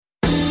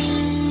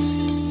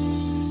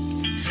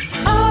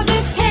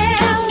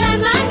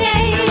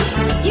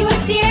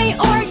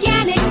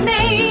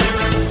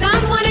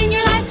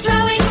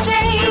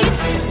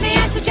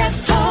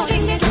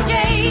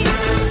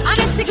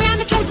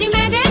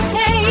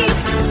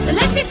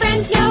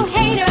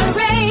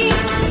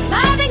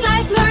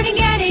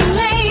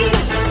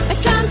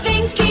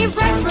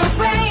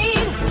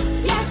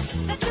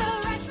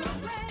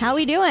How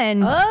we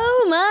doing?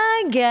 Oh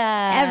my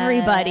God.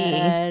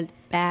 Everybody.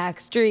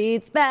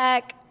 Backstreet's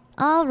back.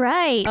 All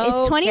right. Okay.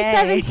 Is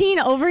 2017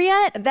 over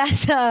yet?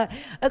 That's a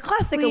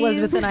classic Please.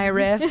 Elizabeth and I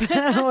riff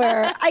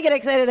where I get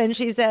excited and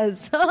she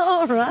says,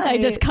 all right. I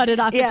just cut it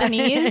off at the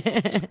knees.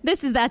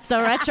 This is That's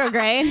So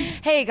Retrograde.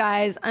 Hey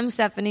guys, I'm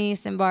Stephanie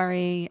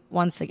Simbari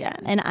once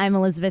again. And I'm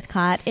Elizabeth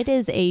Cott. It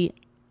is a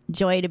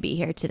joy to be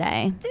here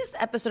today. This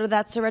episode of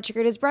That's So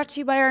Retrograde is brought to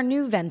you by our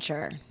new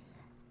venture.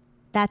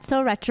 That's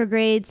So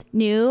Retrograde's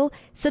new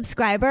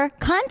subscriber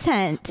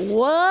content.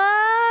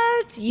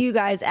 What? You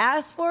guys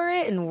asked for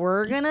it and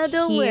we're going to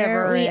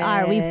deliver Here we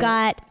are. We've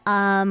got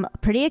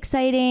pretty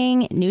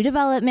exciting new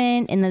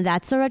development in the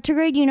That's So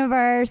Retrograde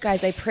universe.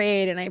 Guys, I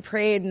prayed and I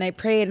prayed and I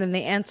prayed and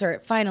the answer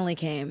finally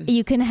came.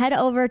 You can head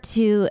over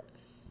to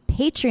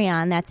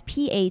Patreon, that's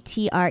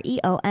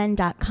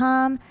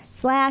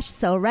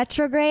patreon.com/So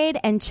Retrograde,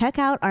 and check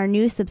out our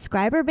new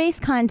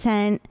subscriber-based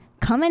content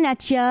coming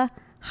at you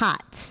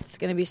hot. It's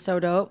going to be so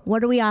dope.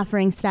 What are we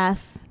offering,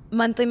 Steph?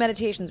 Monthly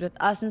meditations with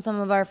us and some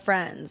of our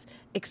friends.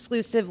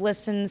 Exclusive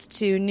listens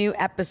to new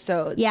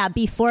episodes. Yeah,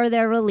 before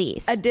they're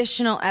released.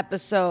 Additional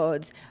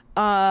episodes.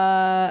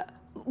 Google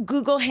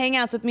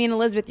Hangouts with me and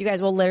Elizabeth. You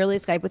guys will literally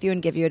Skype with you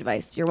and give you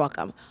advice. You're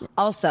welcome.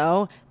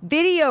 Also,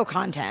 video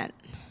content.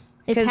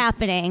 It's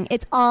happening.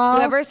 It's all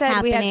Whoever said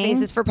happening. we had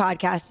faces for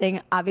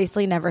podcasting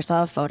obviously never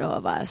saw a photo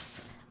of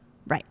us.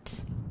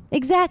 Right.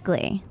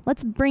 Exactly.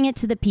 Let's bring it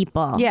to the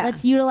people. Yeah.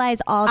 Let's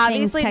utilize all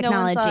Obviously, things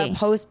technology. no one saw a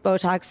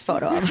post-Botox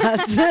photo of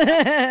us.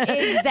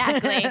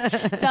 Exactly.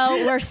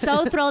 So we're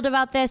so thrilled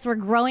about this. We're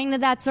growing the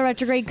That's So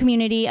Retrograde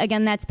community.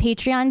 Again, that's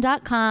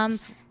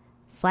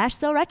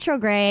patreon.com/So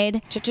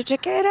Retrograde. Check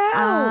it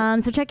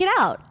out. So check it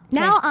out.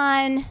 Now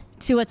on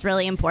to what's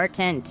really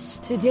important.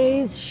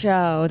 Today's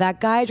show. That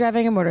guy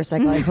driving a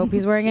motorcycle. I hope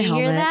he's wearing a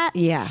helmet. Hear that?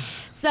 Yeah.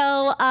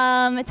 So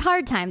it's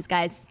hard times,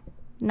 guys.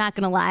 Not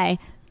going to lie.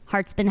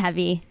 Heart's been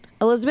heavy.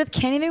 Elizabeth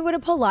can't even go to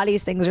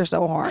Pilates. Things are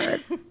so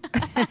hard.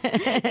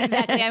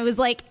 Exactly. I was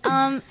like,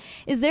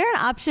 is there an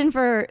option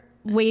for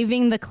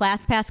waiving the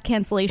class pass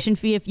cancellation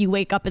fee if you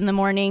wake up in the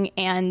morning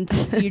and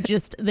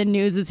the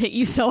news has hit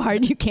you so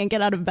hard you can't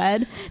get out of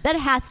bed? That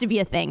has to be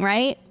a thing,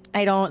 right?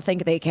 I don't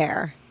think they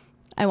care.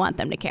 I want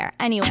them to care.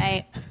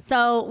 Anyway,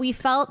 so we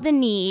felt the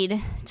need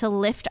to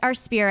lift our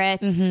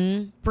spirits,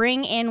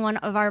 bring in one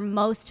of our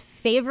most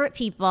favorite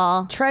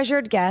people,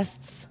 Treasured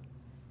guests.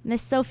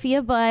 Miss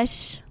Sophia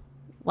Bush.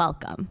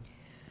 Welcome.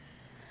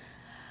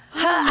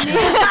 I'm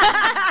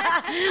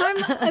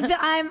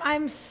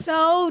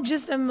so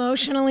just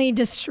emotionally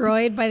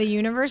destroyed by the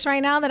universe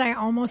right now that I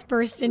almost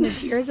burst into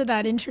tears at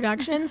that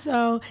introduction.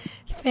 So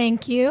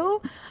thank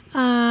you.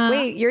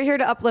 Wait, you're here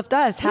to uplift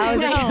us. How is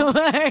it going to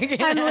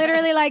work? I'm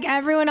literally like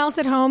everyone else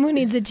at home who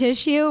needs a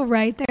tissue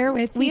right there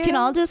with We you. can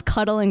all just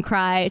cuddle and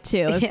cry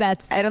too if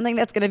that's... I don't think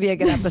that's going to be a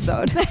good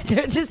episode.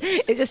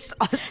 It's just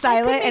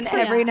silent, and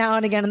every now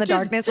and again in the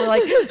darkness, we're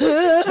like...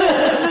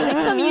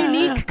 It's some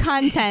unique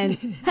content.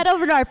 Head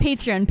over to our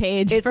Patreon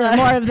page for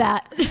more of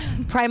that.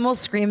 Primal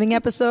screaming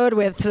episode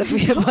with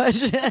Sophia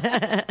Bush.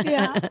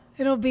 Yeah,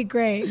 it'll be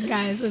great,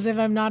 guys, as if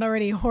I'm not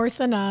already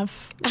hoarse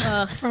enough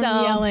from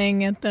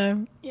yelling at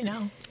the...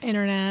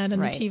 internet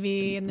and right. the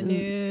TV and the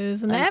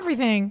news and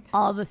everything.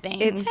 All the things.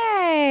 It's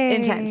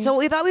intense. So what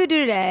we thought we would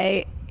do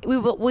today, we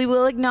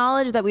will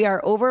acknowledge that we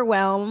are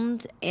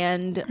overwhelmed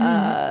and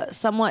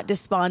somewhat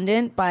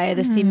despondent by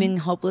the seeming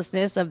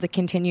hopelessness of the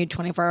continued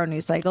 24-hour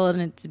news cycle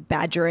and its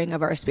badgering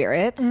of our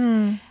spirits.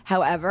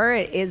 However,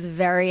 it is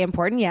very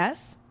important,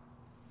 yes.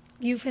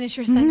 You finish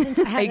your sentence.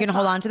 Are you going to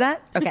hold on to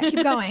that? Okay.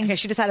 Keep going. Okay,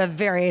 she just had a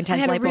very intense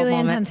light bulb really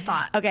moment. intense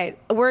thought. Okay,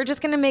 we're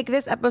just going to make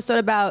this episode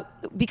about,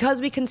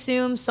 because we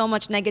consume so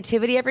much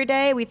negativity every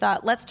day, we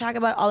thought, let's talk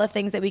about all the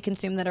things that we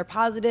consume that are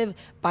positive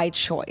by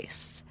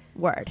choice.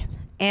 Word.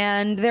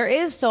 And there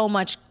is so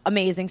much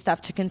amazing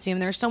stuff to consume.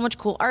 There's so much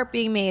cool art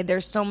being made.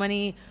 There's so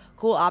many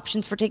cool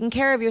options for taking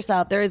care of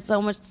yourself. There is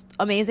so much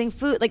amazing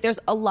food. Like,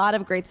 there's a lot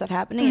of great stuff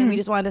happening, and we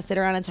just wanted to sit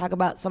around and talk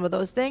about some of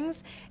those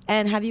things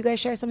and have you guys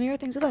share some of your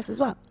things with us as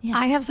well. Yeah.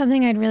 I have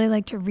something I'd really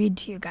like to read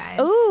to you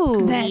guys.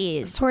 Ooh. That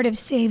Please. sort of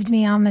saved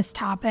me on this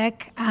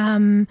topic.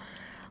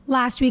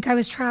 Last week I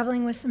was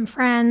traveling with some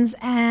friends,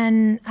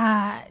 and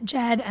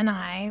Jed and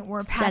I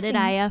were passing.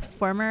 Jedediah,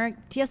 former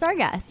TSR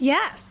guest.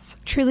 Yes,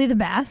 truly the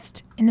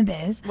best in the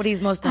biz. What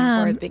he's most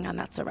known for is being on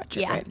That So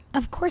Retrograde. Yeah.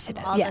 Of course it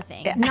is. All the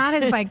things. Yeah. Not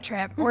his bike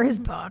trip or his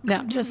book.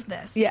 No. Just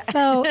this. Yeah.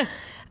 So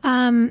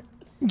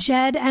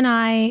Jed and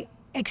I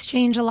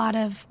exchange a lot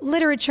of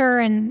literature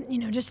and,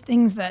 just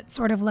things that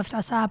sort of lift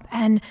us up.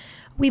 And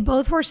we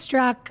both were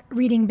struck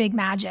reading Big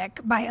Magic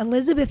by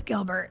Elizabeth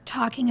Gilbert,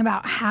 talking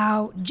about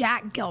how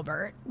Jack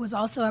Gilbert was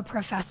also a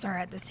professor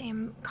at the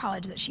same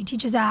college that she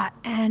teaches at,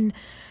 and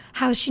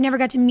how she never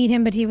got to meet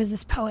him, but he was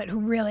this poet who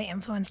really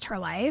influenced her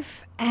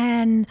life.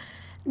 And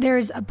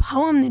there's a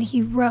poem that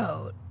he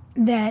wrote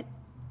that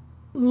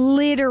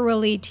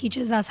literally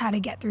teaches us how to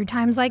get through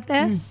times like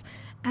this.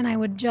 And I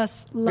would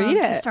just love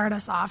to start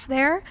us off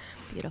there.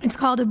 Beautiful. It's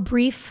called A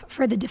Brief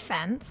for the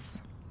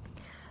Defense.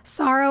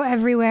 Sorrow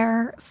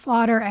everywhere,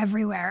 slaughter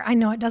everywhere. I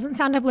know it doesn't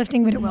sound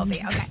uplifting, but it will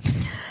be. Okay.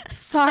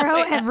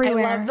 Sorrow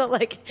everywhere. I love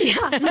the Yeah,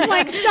 I'm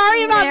like,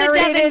 sorry about the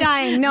death and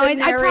dying. No,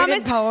 I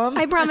promise. Poem.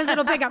 I promise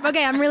it'll pick up.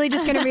 Okay, I'm really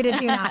just going to read it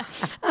to you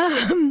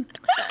now.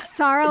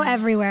 Sorrow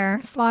everywhere,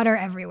 slaughter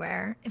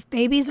everywhere. If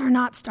babies are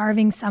not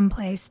starving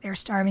someplace, they're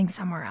starving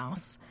somewhere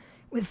else,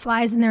 with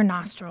flies in their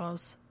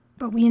nostrils.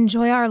 But we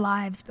enjoy our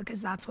lives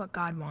because that's what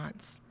God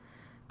wants.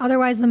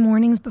 Otherwise, the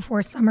mornings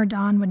before summer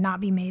dawn would not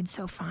be made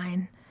so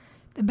fine.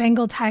 The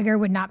Bengal tiger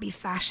would not be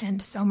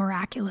fashioned so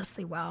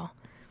miraculously well.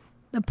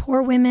 The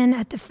poor women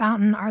at the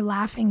fountain are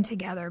laughing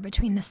together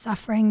between the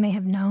suffering they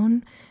have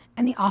known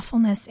and the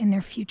awfulness in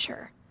their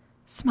future,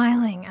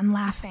 smiling and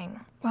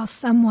laughing while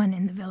someone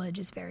in the village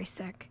is very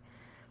sick.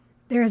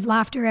 There is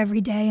laughter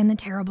every day in the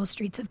terrible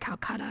streets of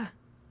Calcutta,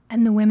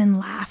 and the women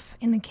laugh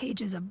in the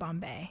cages of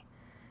Bombay.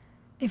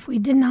 If we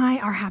deny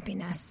our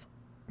happiness,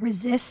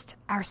 resist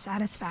our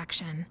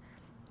satisfaction,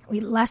 we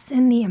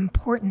lessen the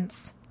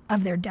importance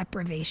of their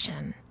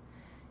deprivation.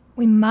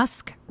 We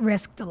must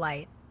risk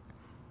delight.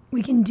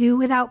 We can do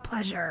without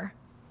pleasure,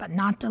 but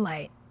not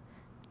delight,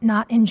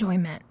 not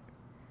enjoyment.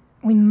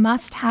 We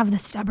must have the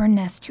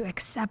stubbornness to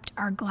accept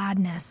our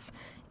gladness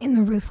in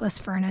the ruthless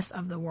furnace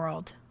of the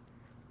world.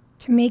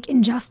 To make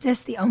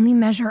injustice the only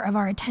measure of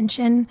our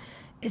attention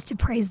is to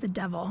praise the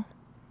devil.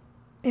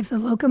 If the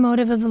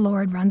locomotive of the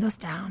Lord runs us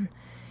down,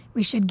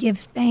 we should give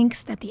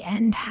thanks that the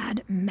end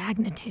had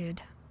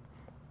magnitude.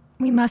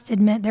 We must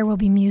admit there will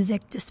be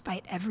music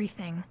despite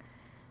everything.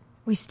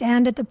 We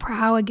stand at the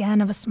prow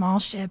again of a small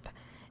ship,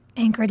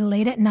 anchored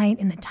late at night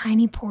in the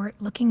tiny port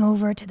looking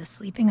over to the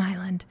sleeping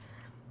island.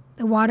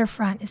 The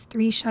waterfront is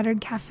 3 shuttered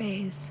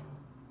cafes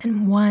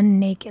and 1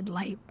 naked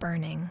light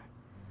burning.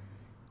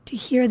 To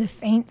hear the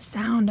faint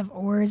sound of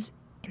oars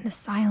in the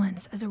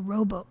silence as a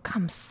rowboat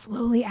comes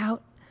slowly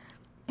out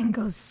and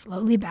goes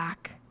slowly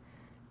back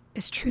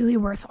is truly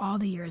worth all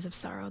the years of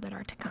sorrow that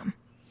are to come.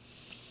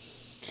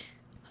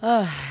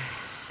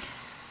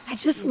 I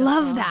just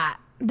love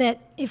that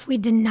if we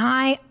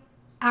deny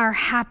our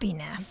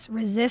happiness,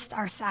 resist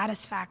our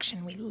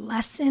satisfaction, we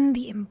lessen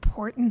the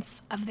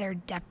importance of their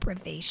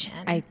deprivation.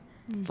 I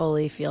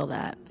fully feel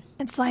that.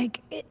 It's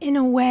like, in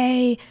a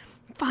way,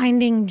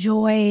 finding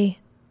joy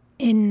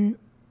in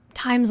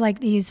times like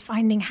these,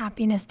 finding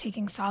happiness,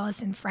 taking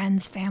solace in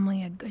friends,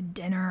 family, a good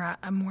dinner,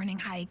 a morning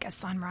hike, a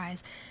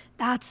sunrise.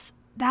 That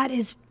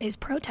is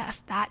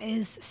protest. That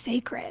is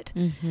sacred.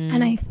 Mm-hmm.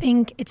 And I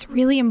think it's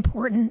really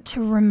important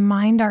to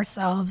remind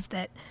ourselves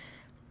that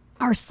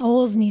our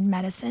souls need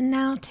medicine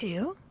now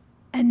too,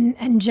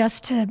 and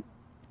just to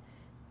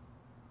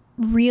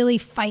really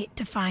fight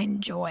to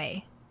find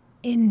joy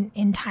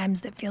in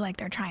times that feel like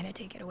they're trying to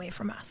take it away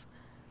from us.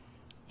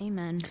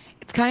 Amen.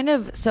 It's kind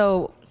of,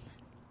 so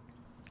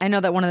I know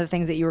that one of the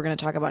things that you were going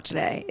to talk about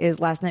today is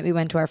last night we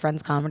went to our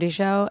friend's comedy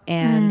show,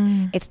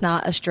 and it's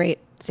not a straight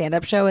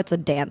stand-up show, it's a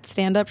dance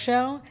stand-up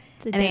show.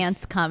 It's a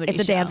dance comedy show.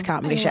 It's a dance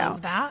comedy show. I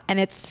love that. And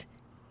it's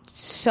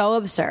so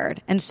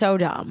absurd and so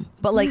dumb,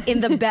 but like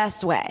in the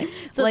best way.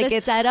 So like the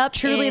it's setup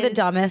truly is, the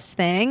dumbest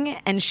thing.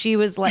 And she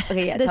was like,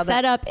 okay, yeah, the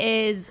setup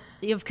is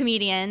you have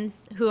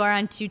comedians who are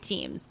on 2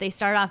 teams. They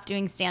start off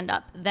doing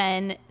stand-up,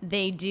 then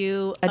they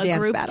do a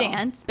dance group battle.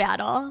 dance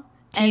battle,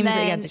 Teams and then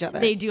against each other.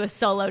 They do a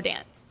solo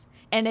dance,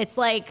 and it's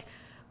like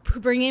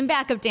bring in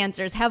backup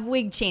dancers, have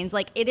wig chains,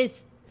 like it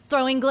is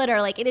throwing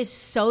glitter, like it is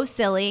so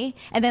silly.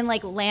 And then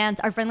like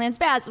our friend Lance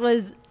Bass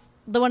was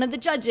one of the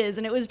judges,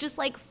 and it was just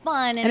like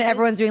fun, and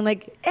everyone's doing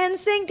like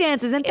NSYNC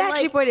dances and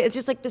Backstreet Boys. It's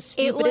just like the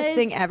stupidest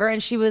thing ever.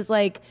 And she was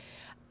like,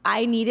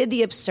 I needed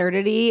the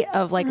absurdity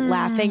of like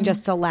laughing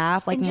just to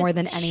laugh, like more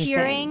than anything.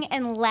 Cheering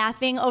and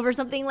laughing over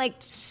something like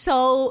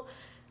so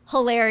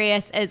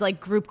hilarious as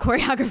like group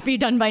choreography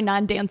done by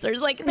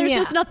non-dancers. Like there's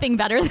just nothing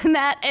better than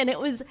that. And it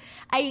was,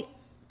 I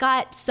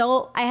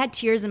had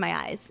tears in my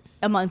eyes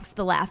amongst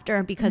the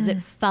laughter because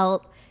it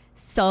felt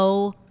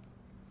so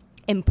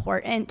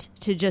important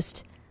to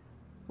just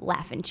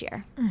laugh and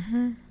cheer.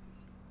 Mm-hmm.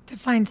 To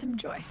find some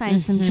joy.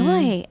 Find some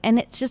joy. And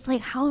it's just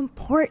like, how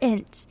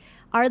important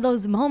are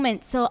those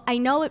moments? So I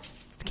know it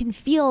can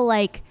feel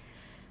like,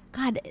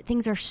 God,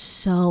 things are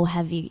so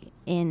heavy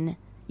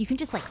you can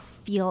just like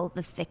feel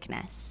the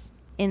thickness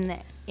in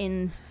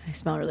I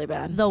smell really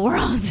bad. The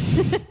world.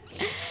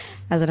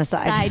 As an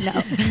aside. Side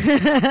note.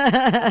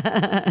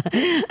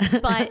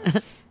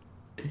 But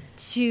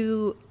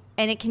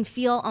and it can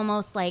feel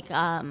almost like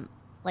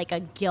a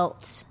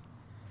guilt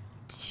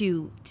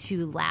to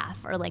laugh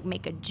or like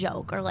make a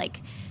joke or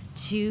like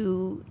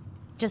to,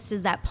 just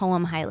as that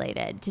poem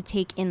highlighted, to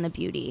take in the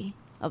beauty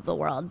of the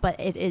world. But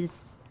it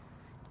is,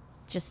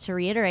 just to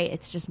reiterate,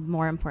 it's just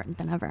more important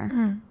than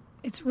ever.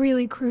 It's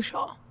really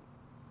crucial.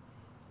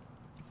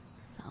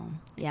 So,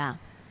 yeah.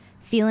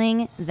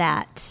 Feeling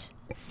that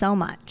so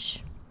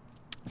much.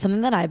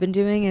 Something that I've been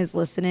doing is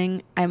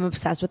listening. I'm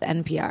obsessed with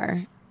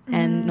NPR.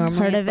 And normally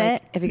heard of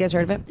it? If you guys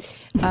heard of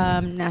it,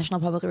 National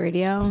Public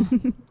Radio.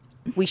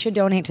 We should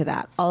donate to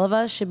that. All of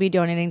us should be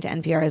donating to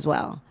NPR as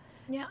well.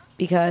 Yeah.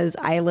 Because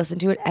I listen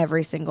to it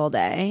every single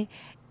day.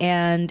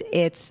 And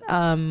it's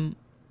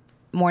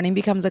Morning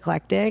Becomes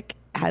Eclectic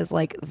has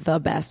like the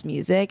best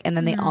music, and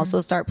then they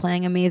also start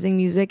playing amazing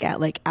music at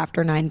like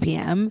after 9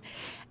 p.m.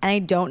 and I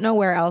don't know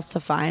where else to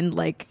find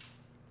like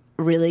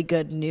really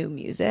good new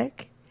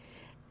music.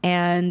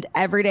 And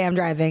every day I'm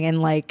driving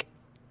and like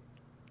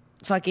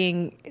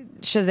fucking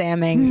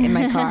Shazamming in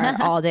my car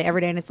all day,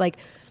 every day. And it's like,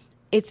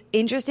 it's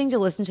interesting to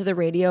listen to the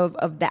radio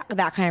of that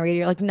kind of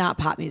radio, like not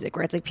pop music,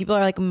 where it's like people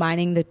are like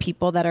mining the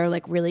people that are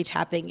like really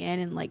tapping in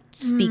and like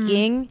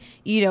speaking.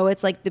 You know,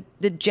 it's like the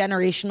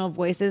generational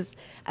voices.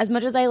 As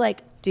much as I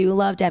like do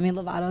love Demi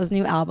Lovato's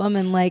new album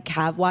and like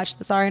have watched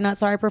the Sorry Not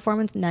Sorry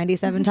performance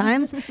 97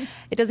 times,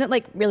 it doesn't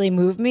like really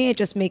move me. It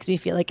just makes me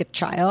feel like a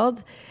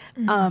child.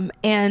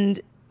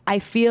 And I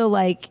feel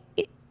like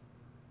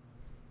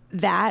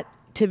that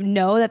to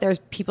know that there's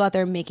people out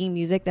there making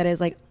music that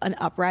is like an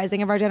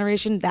uprising of our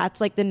generation,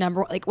 that's like the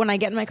number, like when I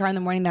get in my car in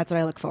the morning, that's what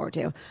I look forward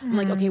to. I'm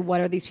like, okay,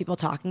 what are these people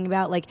talking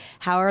about? Like,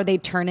 how are they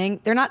turning?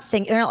 They're not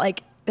singing,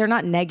 they're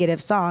not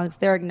negative songs.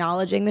 They're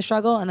acknowledging the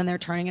struggle and then they're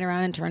turning it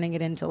around and turning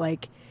it into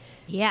like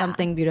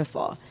something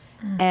beautiful.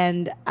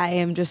 And I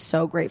am just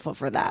so grateful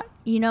for that.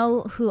 You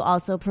know who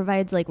also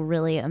provides like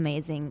really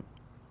amazing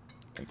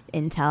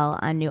intel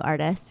on new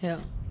artists?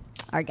 Yeah.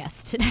 Our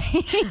guest today.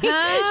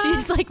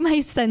 She's like my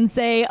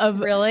sensei of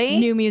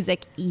new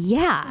music.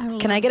 Yeah.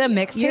 Can I get a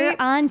mixtape? You're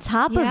on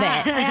top of it.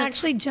 I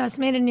actually just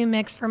made a new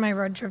mix for my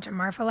road trip to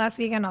Marfa last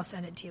weekend. I'll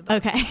send it to you.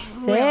 Okay.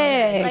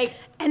 Sick. Like,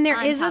 and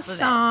there is a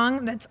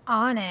song that's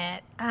on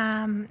it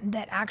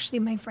that actually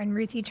my friend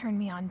Ruthie turned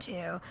me on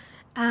to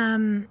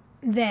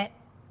that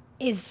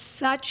is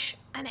such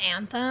an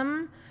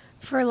anthem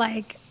for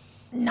like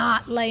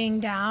not laying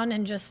down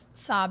and just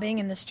sobbing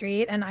in the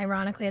street. And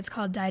ironically, it's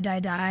called Die, Die,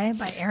 Die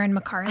by Erin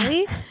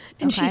McCarley.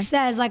 And she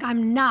says, like,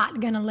 I'm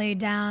not going to lay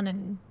down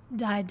and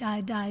die,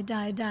 die, die,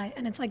 die, die.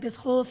 And it's like this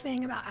whole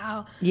thing about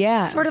how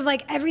sort of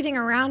like everything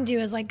around you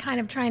is like kind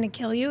of trying to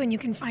kill you and you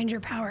can find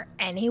your power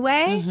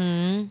anyway.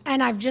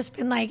 And I've just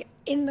been like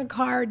in the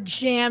car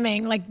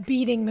jamming, like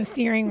beating the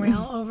steering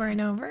wheel over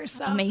and over.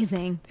 So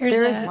amazing.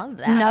 There's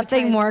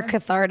nothing more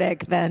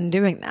cathartic than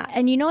doing that.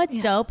 And you know what's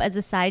dope? As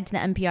a side to the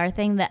NPR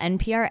thing, the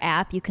NPR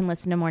app, you can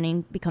listen to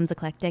Morning Becomes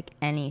Eclectic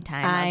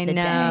anytime of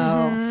the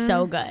day.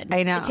 So good.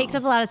 I know. It takes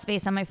up a lot of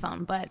space on my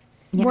phone, but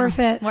worth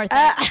it. Worth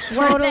it.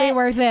 Totally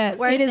worth it.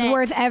 It is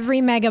worth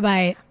every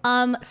megabyte.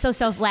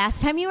 So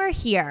last time you were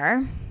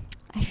here,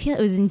 I feel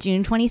it was in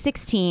June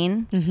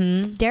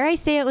 2016. Dare I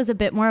say it was a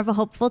bit more of a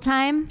hopeful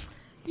time?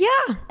 Yeah.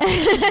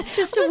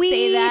 Just a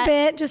wee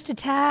bit, just a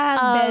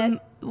tad bit.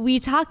 We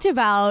talked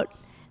about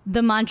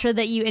the mantra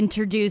that you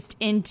introduced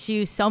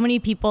into so many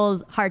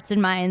people's hearts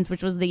and minds,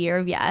 which was the year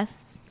of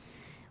yes,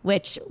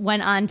 which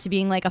went on to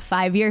being like a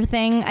 5-year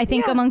thing, I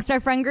think, amongst our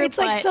friend group. It's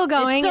like still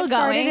going. It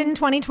started in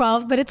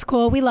 2012, but it's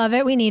cool. We love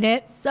it. We need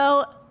it.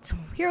 So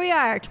here we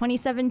are,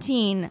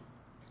 2017,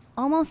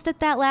 almost at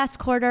that last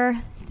quarter.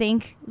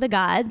 Thank the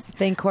gods.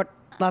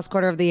 Last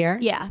quarter of the year?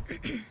 Yeah.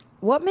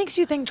 What makes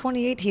you think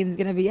 2018 is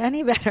going to be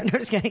any better? No,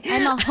 just kidding.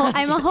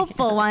 I'm a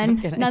hopeful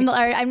one.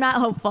 I'm not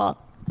hopeful.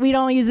 We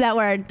don't use that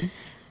word.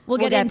 We'll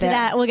get into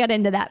that. We'll get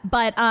into that.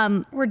 But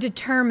we're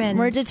determined.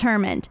 We're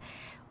determined.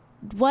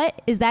 What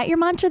is that your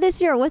mantra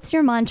this year? Or what's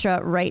your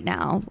mantra right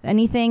now?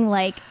 Anything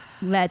like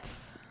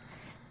that's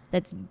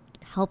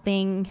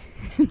helping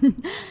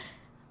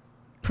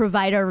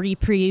provide a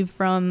reprieve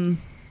from?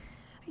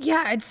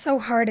 Yeah, it's so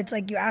hard. It's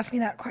like you ask me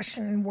that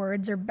question and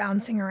words are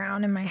bouncing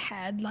around in my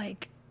head,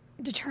 like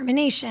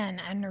determination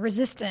and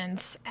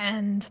resistance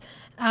and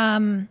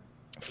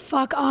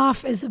fuck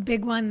off is a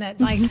big one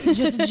that like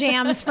just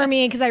jams for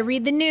me because I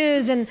read the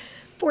news and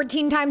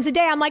 14 times a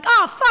day I'm like,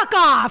 oh, fuck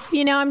off.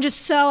 You know, I'm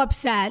just so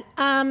upset.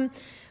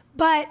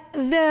 But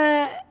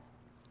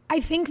I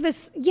think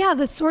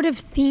the sort of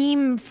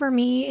theme for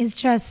me is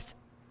just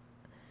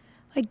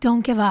like,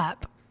 don't give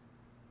up.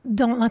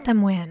 Don't let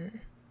them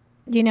win.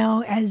 You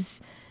know,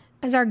 as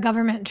our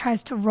government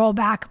tries to roll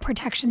back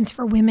protections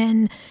for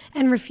women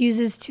and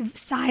refuses to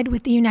side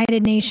with the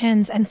United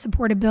Nations and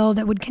support a bill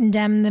that would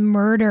condemn the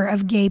murder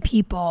of gay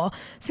people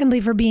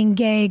simply for being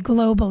gay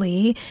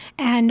globally.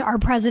 And our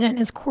president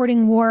is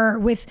courting war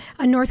with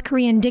a North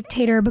Korean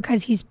dictator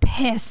because he's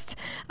pissed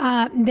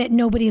that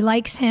nobody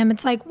likes him.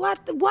 It's like,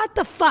 what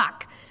the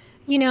fuck?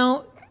 You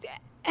know?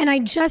 And I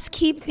just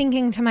keep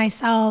thinking to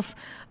myself,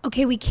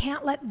 okay, we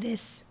can't let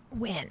this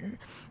win.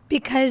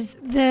 Because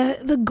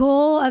the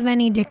goal of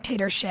any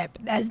dictatorship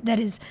that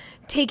is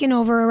taken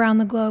over around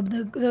the globe,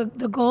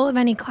 the goal of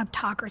any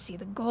kleptocracy,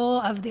 the goal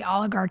of the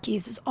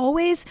oligarchies is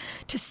always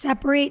to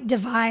separate,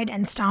 divide,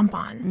 and stomp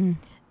on.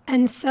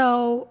 And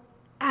so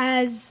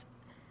as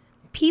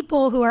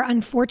people who are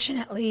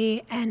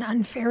unfortunately and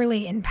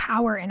unfairly in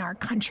power in our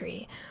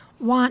country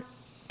want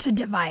to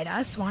divide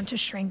us, want to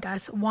shrink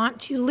us, want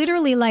to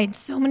literally light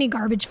so many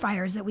garbage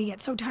fires that we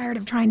get so tired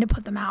of trying to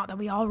put them out that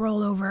we all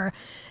roll over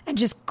and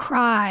just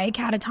cry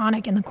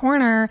catatonic in the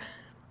corner,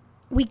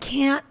 we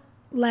can't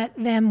let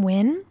them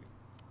win.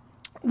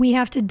 We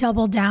have to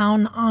double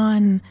down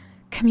on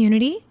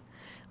community.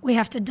 We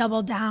have to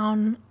double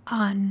down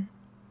on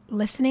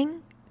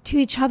listening to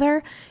each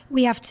other.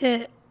 We have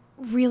to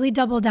really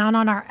double down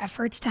on our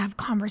efforts to have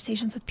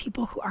conversations with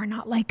people who are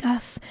not like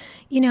us.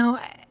 You know,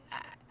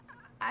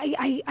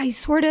 I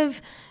sort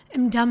of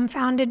am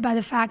dumbfounded by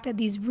the fact that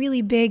these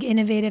really big,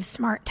 innovative,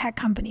 smart tech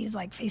companies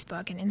like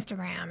Facebook and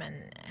Instagram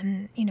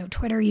and you know,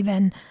 Twitter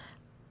even,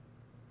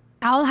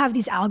 I'll have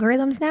these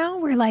algorithms now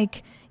where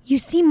like you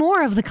see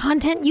more of the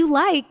content you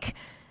like.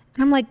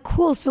 And I'm like,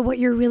 cool. So what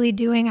you're really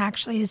doing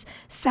actually is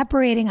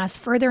separating us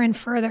further and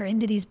further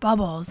into these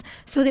bubbles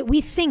so that we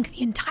think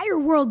the entire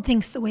world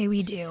thinks the way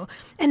we do.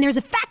 And there's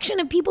a faction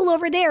of people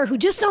over there who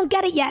just don't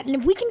get it yet. And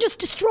if we can just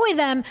destroy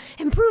them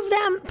and prove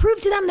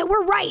to them that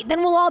we're right,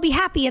 then we'll all be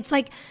happy. It's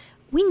like,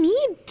 we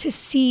need to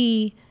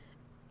see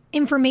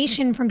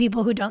information from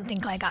people who don't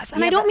think like us.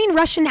 And I don't mean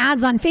Russian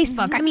ads on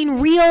Facebook. I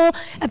mean real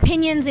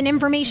opinions and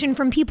information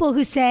from people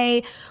who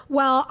say,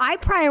 well, I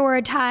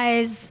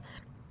prioritize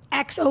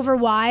X over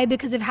Y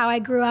because of how I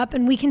grew up.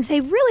 And we can say,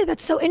 really,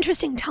 that's so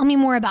interesting. Tell me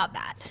more about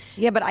that.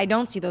 Yeah, but I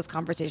don't see those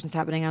conversations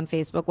happening on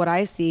Facebook. What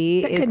I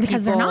see is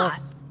because people, they're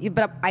not.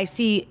 But I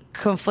see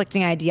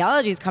conflicting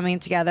ideologies coming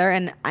together,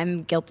 and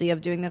I'm guilty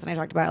of doing this, and I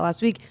talked about it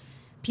last week.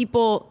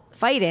 People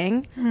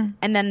fighting,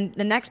 and then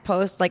the next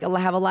post, like I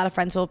have a lot of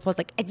friends who will post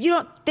like, if you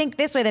don't think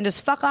this way, then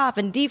just fuck off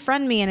and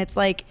defriend me. And it's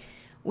like,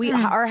 we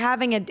are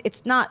having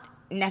it's not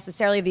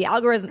necessarily the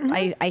algorithm.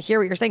 I hear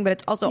what you're saying, but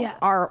it's also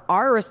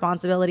our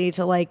responsibility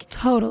to like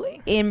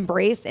totally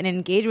embrace and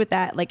engage with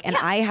that. Like, and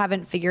I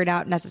haven't figured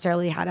out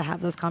necessarily how to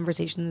have those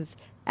conversations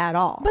at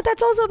all. But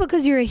that's also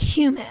because you're a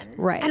human.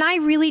 Right. And I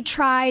really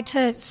try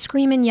to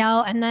scream and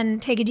yell and then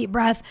take a deep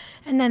breath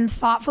and then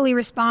thoughtfully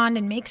respond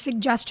and make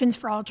suggestions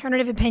for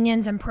alternative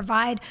opinions and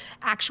provide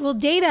actual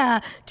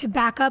data to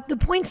back up the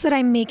points that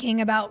I'm making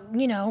about,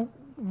 you know,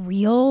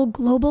 real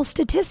global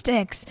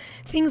statistics,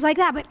 things like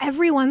that. But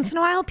every once in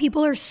a while,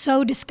 people are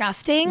so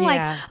disgusting. Yeah.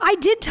 Like, I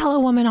did tell a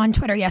woman on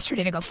Twitter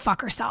yesterday to go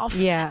fuck herself.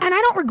 Yeah. And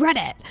I don't regret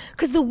it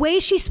because the way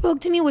she spoke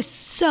to me was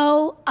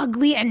so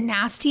ugly and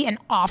nasty and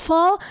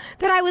awful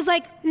that I was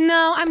like,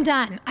 no, I'm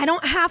done. I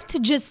don't have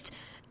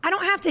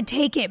to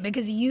take it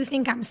because you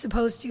think I'm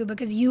supposed to,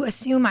 because you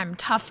assume I'm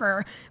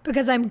tougher,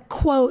 because I'm,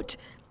 quote,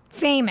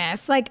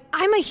 famous. Like,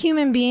 I'm a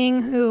human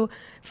being who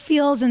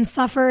feels and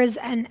suffers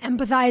and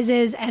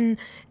empathizes, and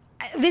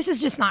this is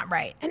just not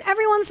right. And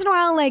every once in a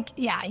while, like,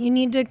 yeah, you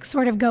need to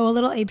sort of go a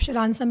little apeshit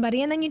on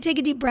somebody, and then you take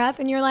a deep breath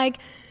and you're like,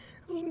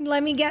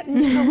 let me get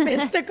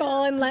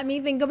mystical and let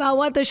me think about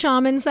what the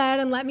shaman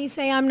said and let me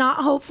say I'm not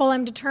hopeful,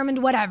 I'm determined,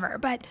 whatever.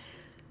 But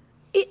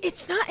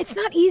it's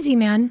not easy,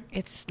 man.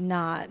 It's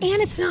not.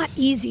 And it's not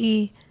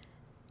easy,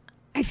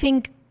 I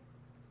think,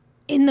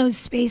 in those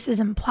spaces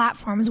and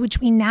platforms, which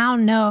we now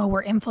know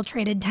were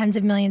infiltrated tens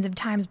of millions of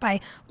times by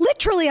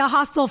literally a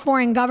hostile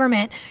foreign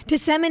government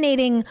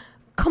disseminating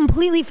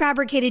completely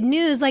fabricated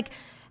news. Like,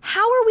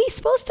 how are we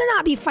supposed to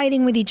not be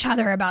fighting with each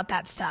other about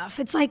that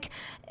stuff? It's like,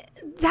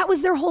 that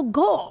was their whole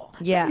goal.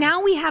 Yeah.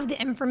 Now we have the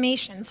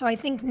information. So I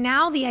think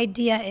now the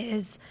idea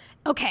is,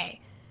 okay,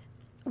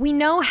 we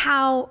know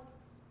how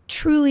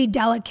truly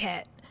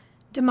delicate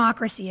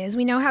democracy is.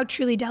 We know how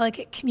truly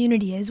delicate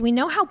community is. We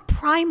know how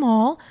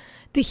primal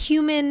the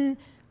human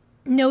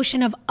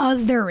notion of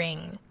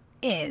othering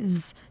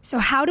is. So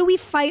how do we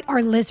fight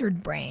our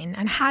lizard brain?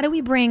 And how do we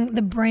bring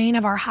the brain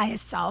of our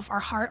highest self, our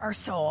heart, our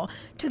soul,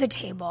 to the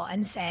table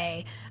and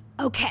say,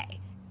 okay,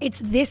 it's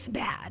this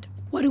bad.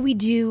 What do we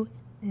do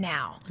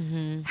now?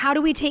 Mm-hmm. How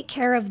do we take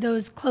care of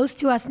those close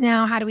to us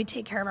now? How do we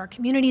take care of our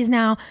communities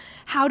now?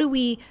 How do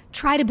we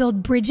try to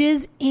build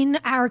bridges in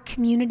our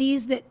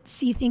communities that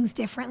see things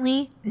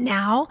differently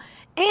now?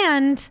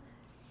 And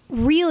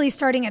really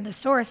starting at the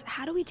source,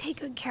 how do we take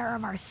good care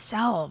of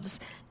ourselves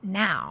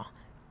now?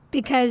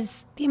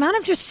 Because the amount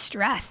of just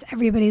stress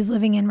everybody's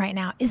living in right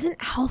now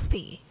isn't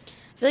healthy.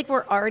 I feel like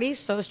we're already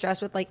so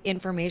stressed with like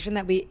information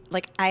that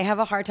I have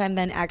a hard time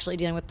then actually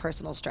dealing with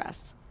personal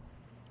stress.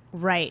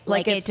 Right.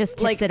 Like it just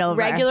tips like it over.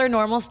 Regular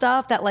normal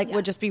stuff that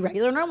would just be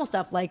regular normal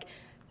stuff. Like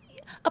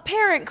a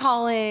parent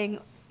calling,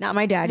 not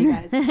my dad, you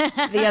guys,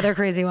 the other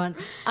crazy one.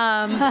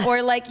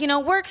 Or like,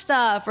 work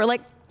stuff or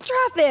like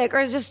traffic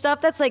or just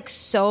stuff that's like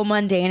so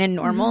mundane and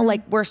normal. Mm-hmm.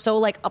 Like we're so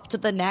like up to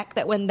the neck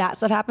that when that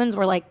stuff happens,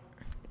 we're like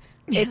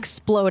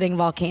exploding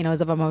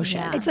volcanoes of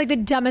emotion. Yeah. It's like the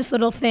dumbest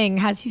little thing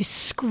has you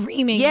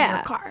screaming in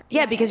your car.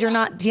 Yeah, because you're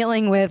not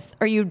dealing with,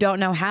 or you don't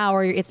know how,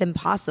 or it's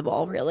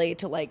impossible really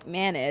to like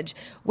manage,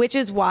 which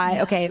is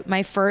why, okay,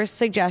 my first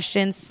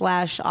suggestion /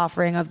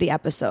 offering of the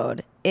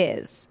episode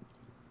is,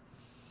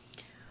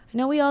 I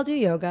know we all do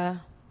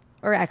yoga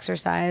or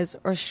exercise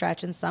or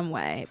stretch in some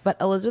way, but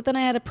Elizabeth and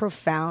I had a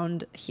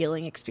profound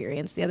healing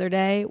experience the other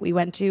day. We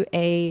went to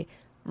a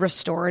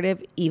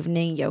restorative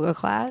evening yoga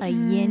class. A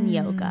yin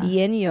yoga.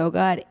 Yin yoga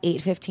at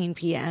 8:15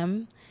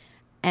 p.m.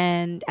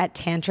 and at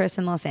Tantris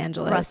in Los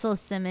Angeles. Russell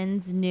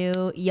Simmons'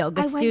 new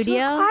yoga studio. I went to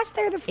a class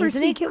there the first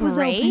Isn't week it was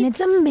great? open.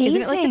 It's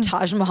amazing. Isn't it like the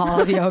Taj Mahal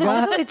of yoga?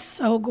 Also, it's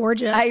so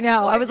gorgeous. I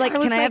know. I was like,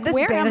 can I have this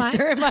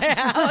banister in my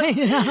house? I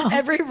know.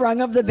 Every rung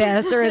of the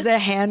banister is a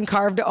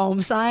hand-carved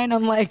Om sign.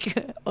 I'm like,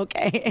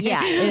 okay. Yeah,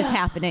 it's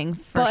happening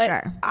for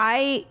sure.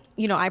 I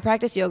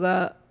practice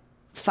yoga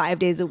 5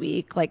 days a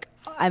week. Like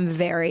I'm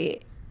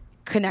very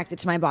connected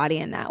to my body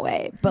in that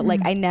way. But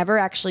like I never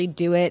actually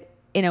do it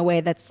in a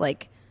way that's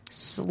like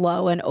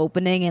slow and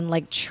opening and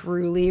like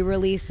truly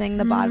releasing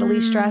the bodily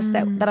stress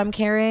that I'm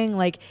carrying.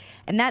 Like,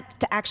 and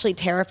that actually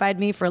terrified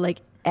me for like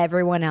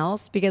everyone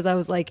else, because I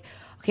was like,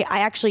 okay, I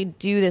actually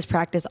do this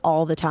practice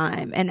all the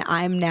time, and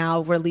I'm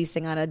now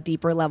releasing on a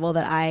deeper level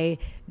that I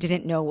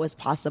didn't know was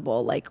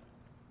possible. Like,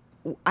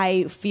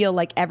 I feel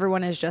like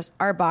everyone is just,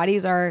 our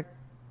bodies are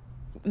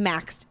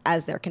maxed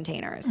as their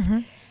containers.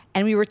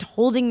 And we were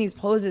holding these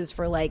poses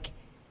for like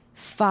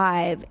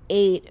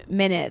 5-8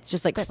 minutes,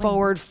 just like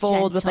forward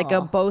fold with like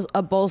a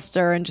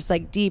bolster and just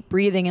like deep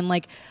breathing. And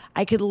like,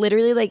 I could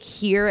literally like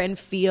hear and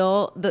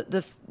feel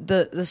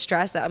the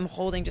stress that I'm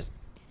holding just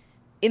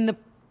in the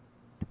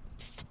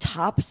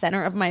top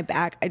center of my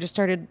back. I just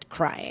started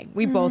crying.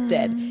 We both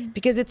did,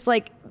 because it's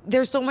like,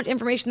 there's so much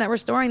information that we're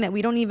storing that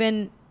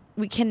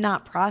we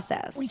cannot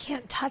process. We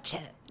can't touch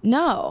it.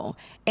 No.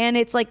 And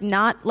it's like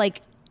not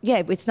like,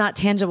 yeah, it's not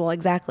tangible.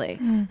 Exactly.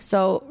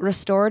 So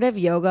restorative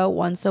yoga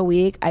once a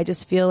week, I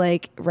just feel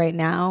like right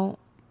now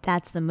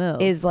that's the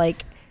move. Is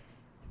like,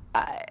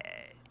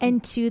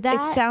 and to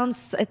that,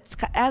 it's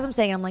as I'm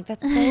saying, I'm like,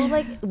 that's so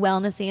like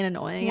wellnessy and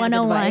annoying.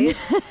 101.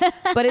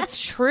 But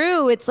it's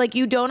true. It's like,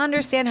 you don't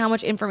understand how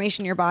much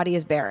information your body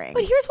is bearing.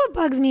 But here's what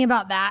bugs me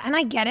about that. And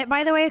I get it,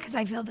 by the way, because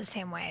I feel the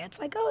same way. It's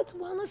like, oh, it's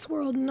wellness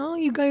world. No,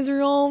 you guys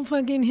are all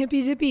fucking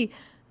hippie zippy.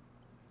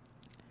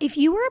 If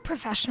you were a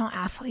professional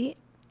athlete,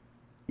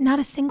 not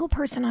a single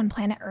person on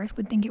planet Earth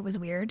would think it was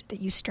weird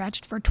that you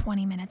stretched for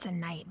 20 minutes a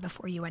night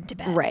before you went to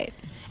bed. Right.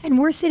 And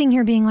we're sitting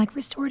here being like,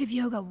 restorative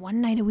yoga one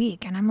night a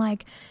week. And I'm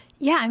like,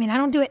 yeah, I mean, I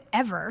don't do it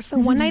ever. So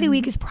one night a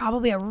week is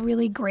probably a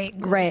really great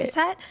goal to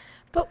set.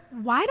 But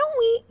why don't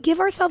we give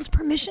ourselves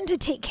permission to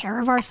take care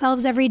of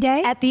ourselves every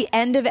day? At the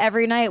end of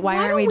every night, why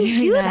aren't we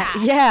doing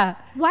that? Yeah.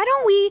 Why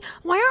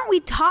aren't we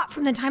taught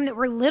from the time that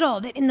we're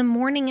little that in the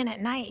morning and at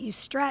night you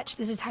stretch?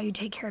 This is how you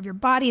take care of your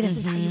body. This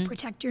is how you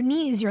protect your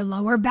knees, your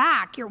lower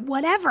back, your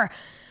whatever.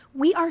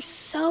 We are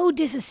so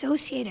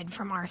disassociated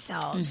from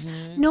ourselves.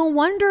 No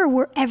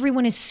wonder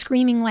everyone is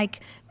screaming like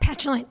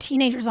petulant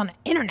teenagers on the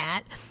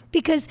internet,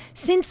 because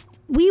since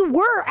we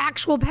were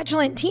actual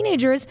petulant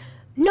teenagers,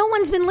 no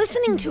one's been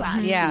listening to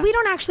us, because we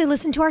don't actually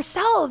listen to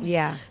ourselves.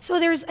 Yeah. So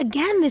there's,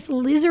 again, this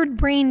lizard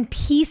brain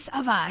piece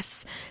of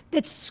us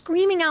that's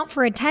screaming out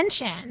for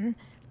attention.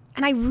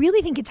 And I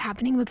really think it's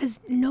happening because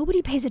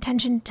nobody pays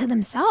attention to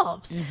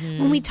themselves.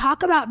 When we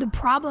talk about the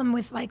problem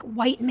with like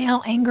white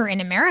male anger in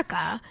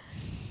America,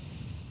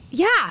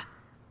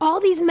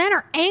 all these men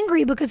are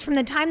angry because from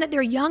the time that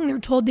they're young, they're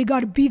told they got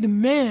to be the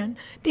man.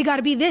 They got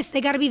to be this, they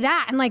got to be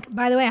that. And like,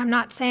 by the way, I'm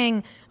not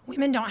saying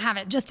women don't have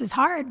it just as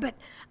hard, but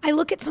I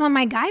look at some of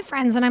my guy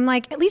friends and I'm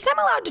like, at least I'm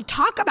allowed to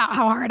talk about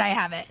how hard I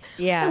have it.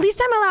 Yeah. At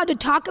least I'm allowed to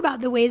talk about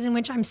the ways in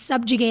which I'm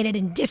subjugated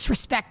and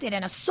disrespected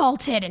and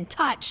assaulted and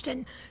touched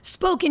and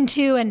spoken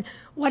to and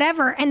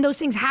whatever. And those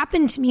things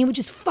happen to me, which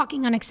is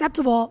fucking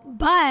unacceptable.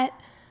 But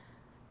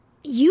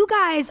you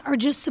guys are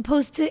just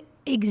supposed to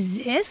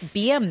exist.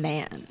 Be a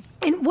man.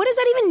 And what does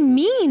that even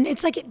mean?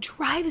 It's like, it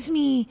drives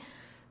me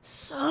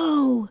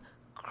so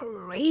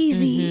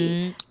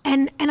crazy.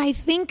 And I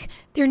think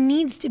there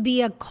needs to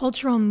be a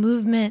cultural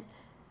movement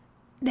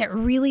that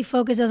really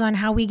focuses on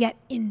how we get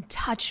in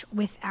touch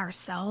with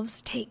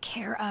ourselves, take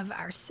care of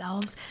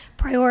ourselves,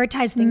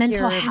 prioritize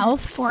mental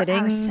health for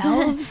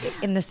ourselves.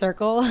 In the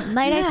circle.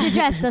 Might I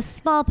suggest a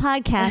small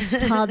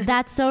podcast called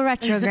That's So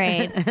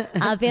Retrograde,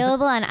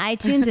 available on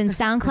iTunes and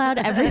SoundCloud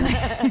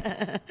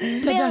everywhere.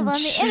 Available on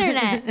the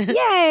internet.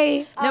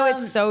 Yay! No,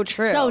 it's so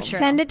true. So true.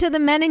 Send it to the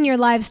men in your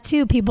lives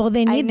too, people.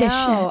 They need this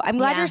shit. I'm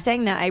glad you're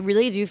saying that. I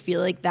really do feel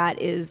like that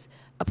is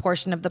a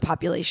portion of the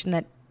population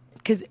that,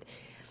 because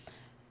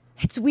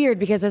it's weird,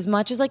 because as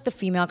much as like the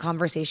female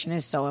conversation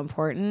is so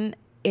important,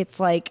 it's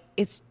like,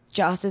 it's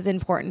just as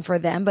important for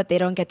them, but they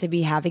don't get to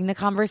be having the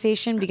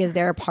conversation because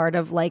they're a part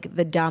of like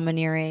the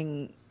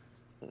domineering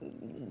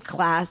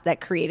class that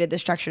created the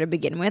structure to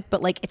begin with.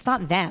 But like, it's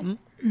not them.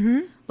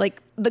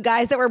 Like the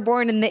guys that were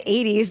born in the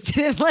 80s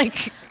didn't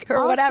like, or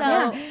also,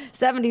 whatever,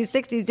 70s,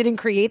 60s didn't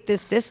create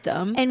this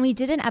system. And we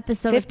did an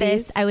episode 50s, of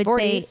this, I would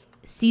 40s. say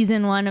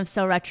season 1 of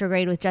So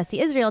Retrograde with Jesse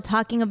Israel,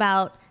 talking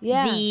about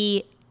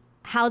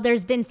how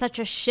there's been such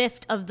a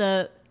shift of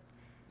the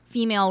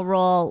female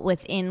role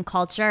within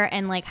culture,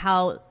 and like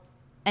how,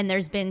 and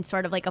there's been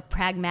sort of like a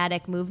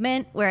pragmatic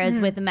movement, whereas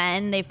with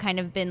men, they've kind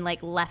of been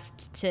like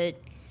left to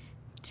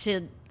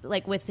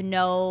like with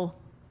no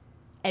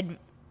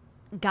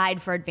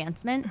guide for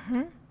advancement.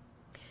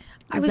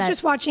 I was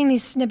just watching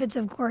these snippets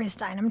of Gloria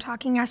Steinem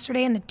talking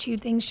yesterday, and the two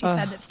things she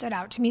said that stood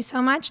out to me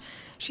so much.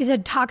 She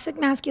said, toxic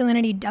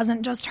masculinity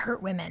doesn't just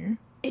hurt women.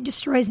 It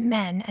destroys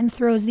men and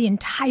throws the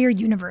entire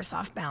universe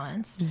off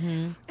balance.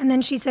 And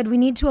then she said, we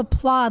need to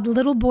applaud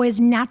little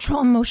boys'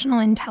 natural emotional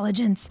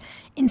intelligence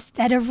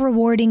instead of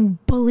rewarding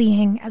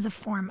bullying as a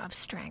form of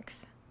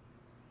strength.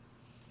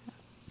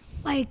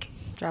 Like,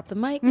 Drop the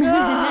mic.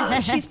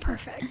 She's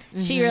perfect.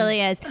 She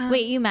really is.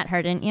 Wait, you met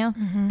her, didn't you?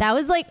 That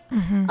was like,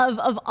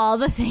 of all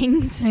the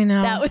things, I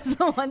know. that was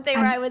the one thing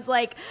where I was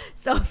like,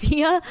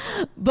 Sophia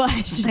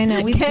Bush. I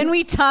know. Can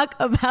we talk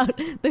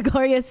about the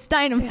Gloria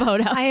Steinem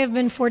photo? I have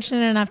been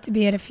fortunate enough to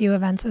be at a few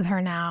events with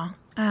her now,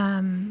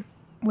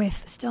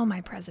 with still my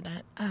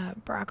president,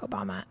 Barack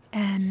Obama,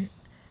 and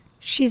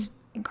she's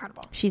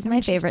incredible. She's my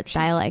favorite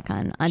style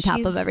icon on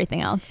top of everything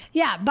else.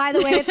 Yeah, by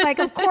the way, it's like,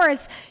 of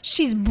course,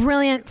 she's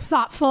brilliant,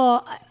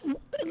 thoughtful,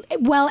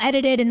 well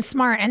edited, and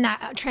smart, and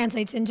that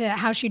translates into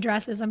how she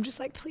dresses. I'm just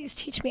like, please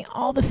teach me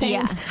all the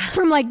things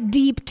from like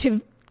deep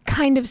to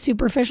kind of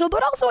superficial,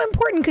 but also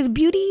important, because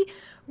beauty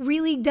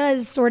really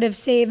does sort of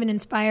save and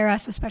inspire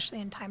us,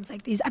 especially in times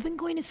like these. I've been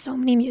going to so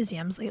many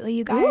museums lately,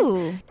 you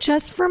guys,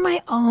 just for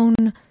my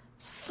own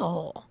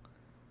soul.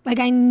 Like,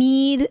 I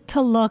need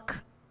to look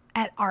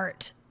at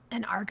art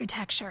and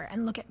architecture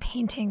and look at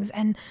paintings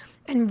and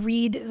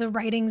read the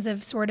writings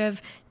of sort of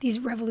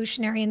these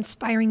revolutionary,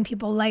 inspiring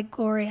people like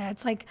Gloria.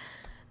 It's like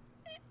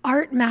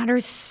art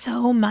matters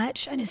so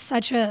much and is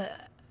such a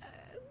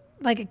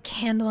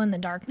candle in the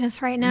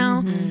darkness right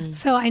now.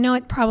 So I know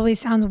it probably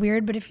sounds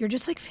weird, but if you're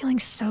just like feeling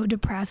so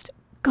depressed,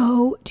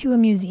 go to a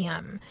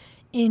museum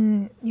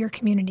in your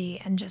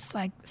community and just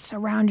like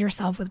surround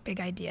yourself with big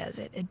ideas.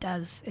 It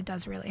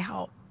does really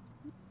help.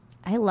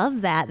 I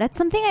love that. That's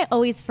something I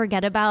always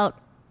forget about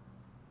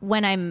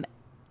when I'm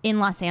in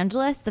Los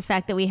Angeles, the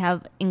fact that we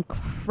have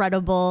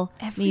incredible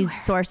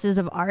sources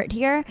of art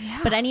here.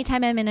 Yeah. But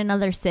anytime I'm in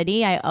another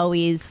city, I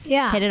always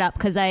hit it up,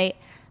 because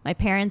my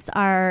parents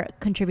are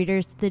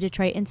contributors to the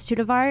Detroit Institute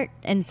of Art,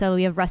 and so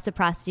we have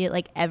reciprocity at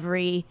like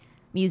every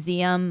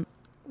museum.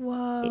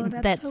 Whoa,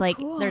 that's so like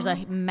cool. There's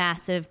a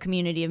massive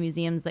community of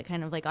museums that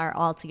kind of like are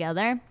all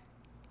together.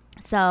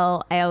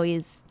 So I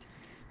always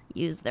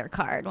use their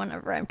card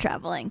whenever I'm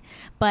traveling.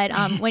 But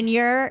when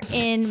you're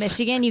in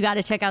Michigan, you got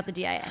to check out the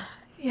DIA.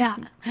 Yeah.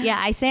 Yeah,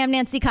 I say I'm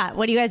Nancy Cott.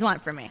 What do you guys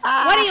want from me?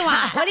 What do you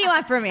want? What do you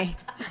want from me?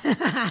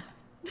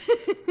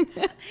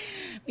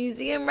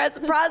 Museum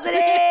reciprocity.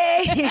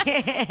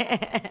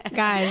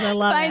 Guys, I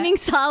love Finding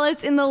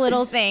solace in the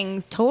little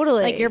things.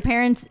 Totally. Like your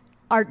parents'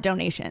 art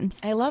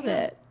donations. I love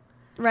it.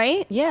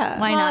 Right? Yeah.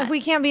 Why Well, not? if we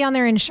can't be on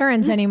their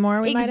insurance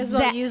anymore, we might as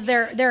well use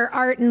their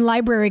art and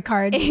library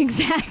cards.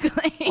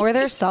 Exactly. Or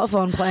their cell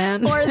phone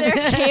plan. Or their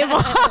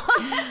cable.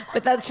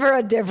 But that's for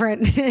a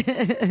different... Or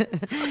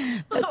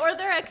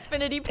their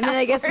Xfinity password. And then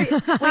I guess, wait,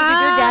 did your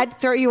dad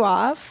throw you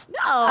off? No.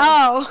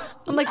 Oh,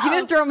 I'm like, you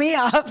didn't throw me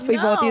off. We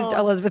both used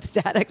Elizabeth's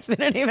dad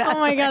Xfinity password. Oh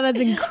my God, that's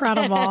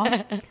incredible.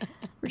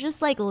 We're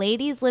just like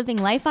ladies living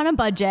life on a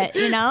budget,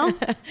 you know?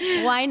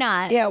 Why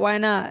not? Yeah, why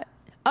not?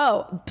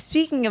 Oh,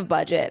 speaking of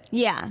budget.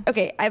 Yeah.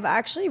 Okay, I've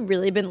actually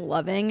really been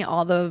loving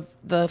all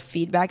the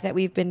feedback that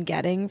we've been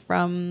getting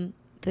from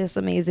this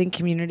amazing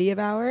community of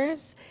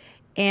ours.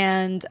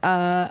 And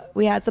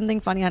we had something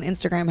funny on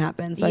Instagram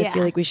happen, so I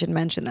feel like we should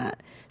mention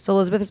that. So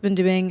Elizabeth has been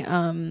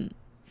doing...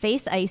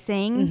 face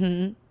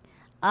icing,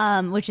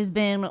 which has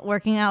been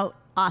working out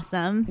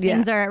awesome.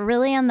 Things are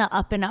really on the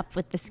up and up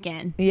with the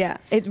skin. Yeah,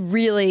 it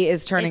really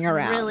is turning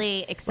around.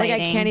 Really exciting.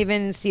 Like, I can't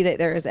even see that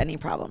there is any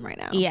problem right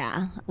now.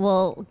 Yeah.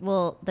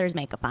 Well, there's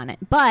makeup on it.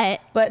 But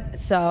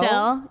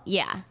so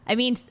yeah. I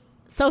mean,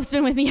 Soph's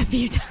been with me a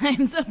few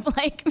times of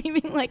like me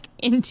being like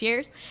in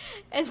tears,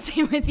 and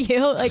same with you.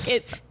 Like,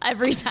 it's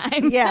every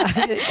time. Yeah,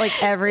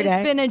 like every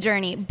day. It's been a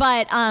journey.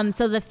 But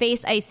so the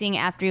face icing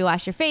after you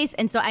wash your face,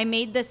 and so I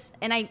made this,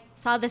 and I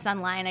saw this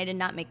online. I did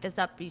not make this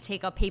up. You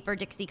take a paper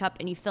Dixie cup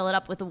and you fill it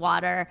up with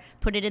water,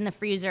 put it in the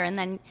freezer, and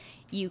then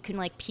you can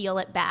like peel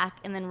it back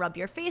and then rub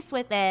your face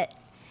with it.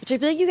 Which I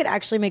feel like you could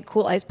actually make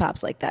cool ice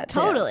pops like that too.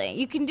 Totally,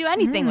 you can do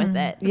anything with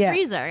it. The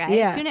freezer, guys.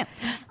 Yeah. Who knew?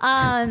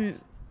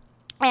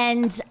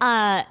 And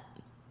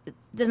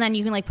then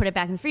you can like put it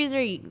back in the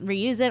freezer, you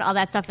reuse it, all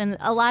that stuff. And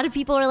a lot of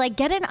people are like,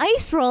 get an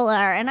ice roller.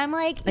 And I'm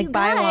like, you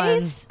buy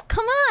guys,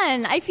 come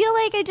on. I feel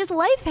like I just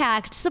life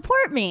hacked.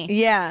 Support me.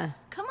 Yeah.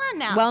 Come on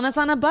now. Wellness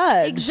on a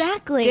budge.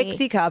 Exactly.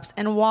 Dixie cups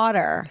and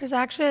water. There's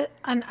actually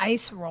an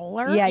ice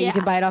roller. Yeah, you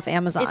can buy it off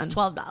Amazon. It's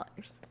 $12.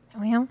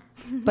 Well,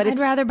 but I'd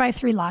rather buy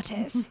 3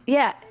 lattes.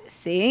 Yeah.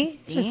 See?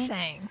 Just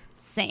saying.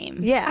 Same.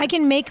 Yeah. I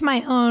can make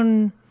my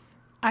own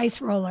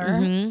ice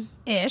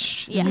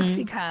roller-ish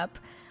Dixie cup.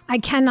 I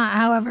cannot,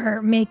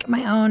 however, make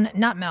my own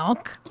nut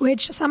milk,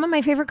 which some of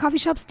my favorite coffee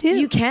shops do.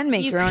 You can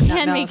make your own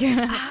nut milk.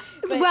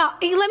 Well,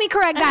 let me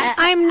correct that.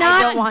 I'm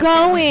not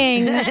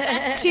going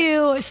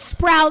to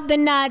sprout the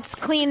nuts,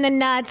 clean the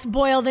nuts,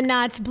 boil the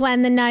nuts,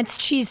 blend the nuts,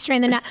 cheese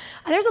strain the nuts.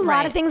 There's a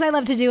lot of things I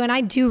love to do, and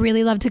I do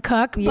really love to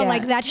cook, but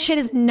like that shit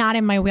is not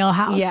in my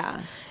wheelhouse.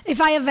 Yeah. If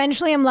I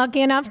eventually am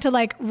lucky enough to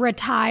like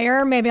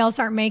retire, maybe I'll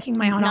start making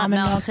my own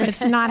almond milk, but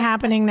it's not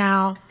happening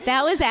now.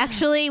 That was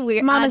actually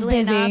weird. Mama's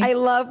busy. I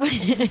love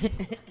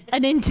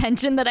an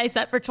intention that I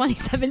set for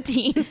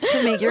 2017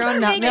 to make your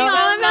own nut milk.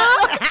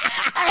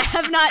 I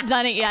have not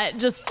done it yet,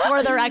 just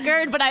for the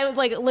record, but I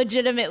like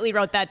legitimately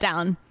wrote that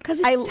down. Because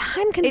it's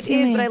time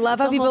consuming. It is, but I love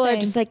how people are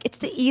just like, it's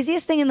the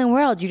easiest thing in the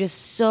world. You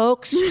just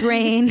soak,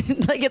 strain,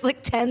 like it's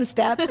like 10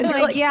 steps. And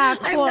you're like, yeah,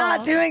 I'm cool.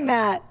 not doing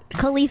that.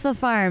 Khalifa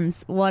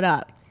Farms, what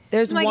up?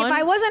 There's Like, one. if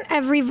I wasn't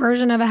every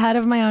version of a head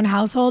of my own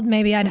household,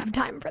 maybe I'd have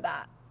time for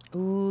that.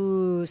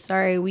 Ooh,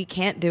 sorry, we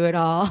can't do it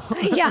all.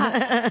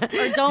 Yeah.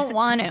 Or don't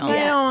want to.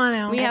 I don't want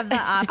to. We have the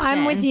option.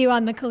 I'm with you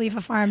on the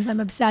Khalifa Farms. I'm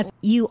obsessed.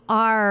 You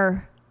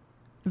are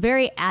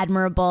very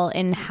admirable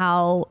in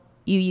how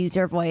you use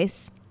your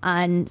voice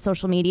on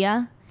social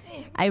media.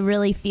 Thanks. I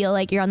really feel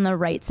like you're on the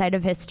right side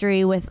of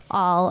history with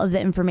all of the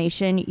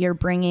information you're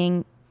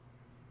bringing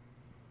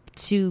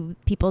to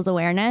people's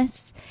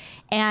awareness.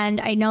 And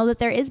I know that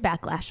there is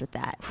backlash with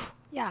that.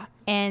 Yeah.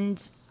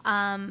 And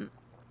can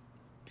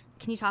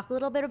you talk a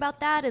little bit about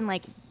that and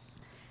like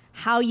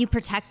how you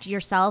protect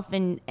yourself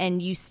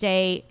and you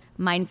stay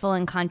mindful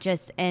and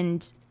conscious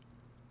and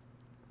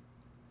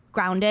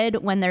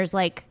grounded when there's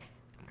like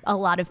a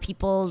lot of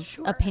people's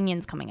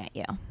opinions coming at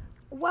you?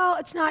 Well,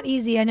 it's not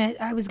easy. And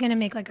I was going to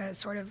make like a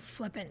sort of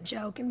flippant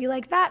joke and be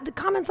like that. The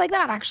comments like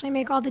that actually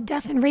make all the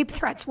death and rape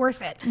threats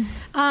worth it.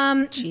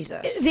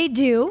 Jesus. They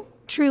do,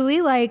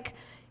 truly. Like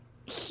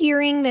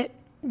hearing that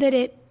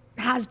it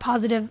has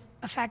positive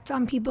effects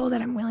on people,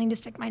 that I'm willing to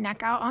stick my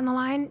neck out on the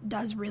line,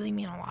 does really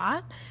mean a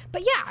lot.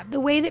 But yeah, the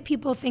way that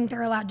people think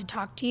they're allowed to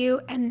talk to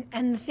you, and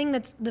the thing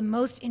that's the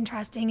most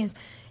interesting is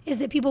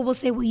that people will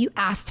say, well, you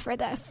asked for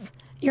this.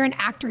 You're an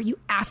actor, you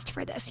asked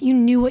for this. You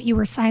knew what you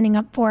were signing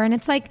up for. And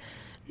it's like,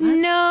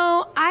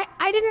 no,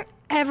 I didn't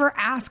ever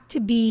ask to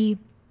be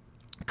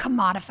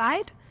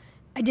commodified.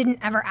 I didn't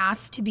ever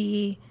ask to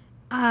be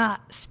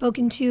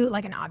spoken to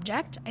like an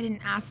object. I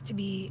didn't ask to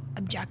be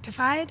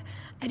objectified.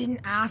 I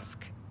didn't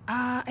ask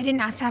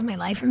to have my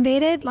life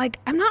invaded. Like,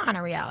 I'm not on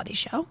a reality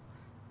show.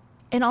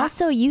 And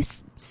also, you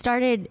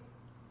started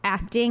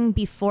acting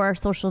before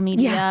social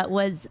media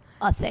was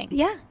a thing.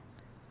 Yeah.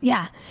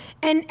 Yeah.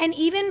 And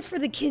even for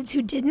the kids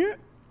who didn't,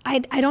 I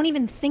don't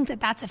even think that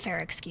that's a fair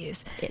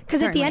excuse.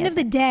 Because at the end of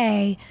the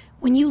day,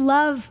 when you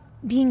love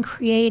being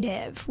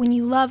creative, when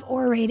you love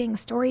orating,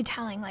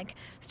 storytelling, like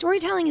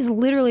storytelling is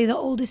literally the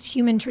oldest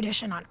human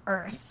tradition on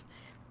earth.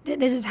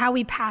 This is how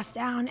we pass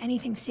down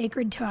anything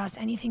sacred to us,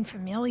 anything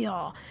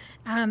familial.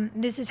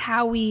 This is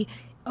how we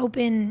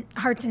open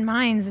hearts and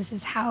minds. This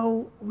is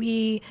how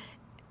we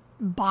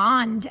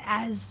bond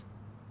as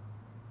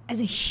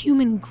a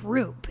human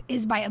group,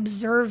 is by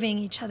observing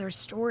each other's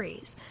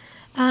stories.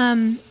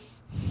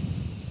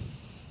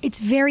 It's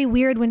very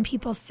weird when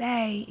people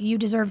say you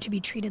deserve to be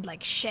treated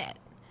like shit.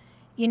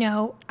 You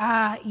know,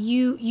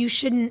 you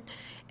shouldn't.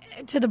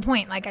 To the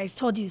point, like I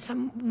told you,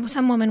 some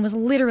woman was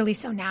literally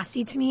so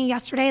nasty to me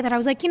yesterday that I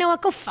was like, you know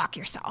what, go fuck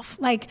yourself.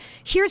 Like,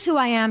 here's who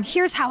I am,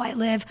 here's how I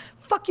live.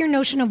 Fuck your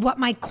notion of what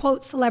my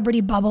quote celebrity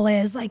bubble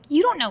is. Like,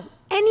 you don't know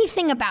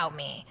anything about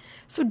me.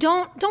 So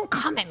don't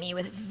come at me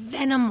with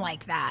venom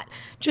like that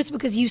just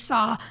because you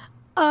saw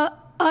a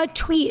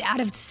tweet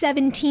out of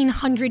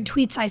 1,700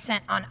 tweets I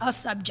sent on a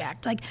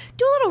subject. Like,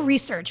 do a little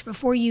research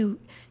before you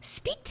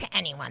speak to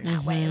anyone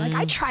that way. Like,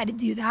 I try to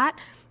do that.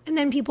 And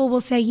then people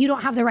will say, you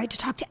don't have the right to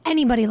talk to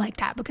anybody like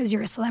that because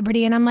you're a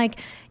celebrity. And I'm like,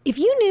 if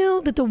you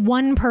knew that the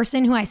one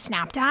person who I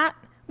snapped at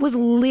was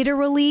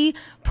literally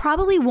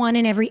probably one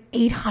in every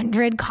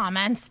 800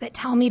 comments that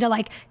tell me to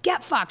like,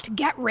 get fucked,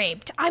 get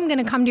raped. I'm going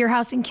to come to your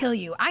house and kill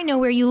you. I know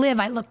where you live.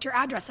 I looked your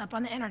address up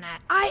on the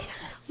internet.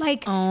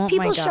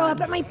 People show up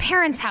at my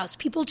parents' house.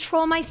 People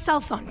troll my cell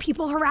phone.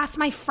 People harass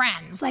my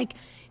friends. Like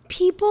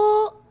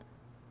people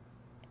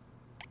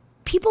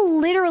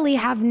literally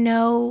have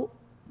no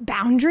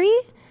boundary.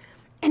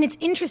 And it's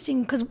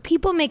interesting because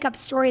people make up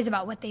stories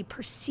about what they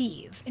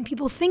perceive, and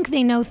people think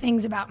they know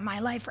things about my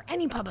life or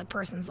any public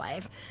person's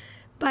life.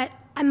 But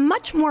I'm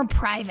much more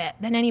private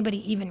than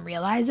anybody even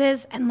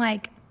realizes. And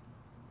like,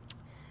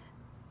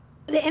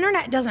 the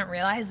internet doesn't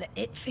realize that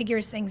it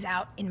figures things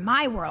out, in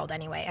my world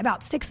anyway,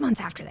 about 6 months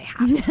after they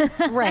happen.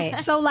 Right.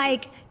 So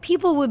like,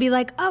 people would be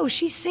like, oh,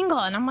 she's single.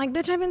 And I'm like,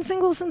 bitch, I've been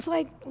single since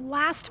like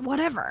last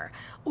whatever.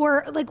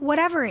 Or like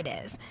whatever it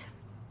is.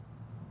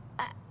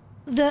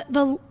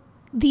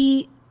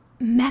 The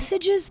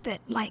messages that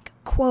like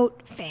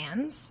quote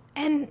fans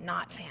and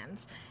not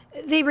fans,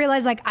 they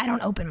realize like I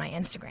don't open my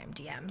Instagram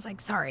DMs. Like,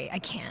 sorry, I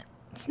can't.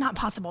 It's not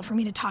possible for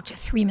me to talk to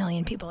 3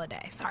 million people a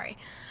day. Sorry.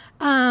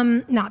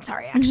 Not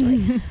sorry,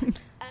 actually.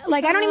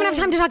 Like, I don't even have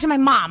time to talk to my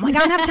mom. Like, I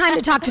don't have time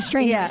to talk to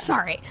strangers. Yeah.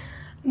 Sorry.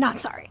 Not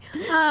sorry.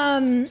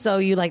 So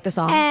you like the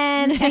song?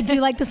 And I do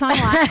like the song a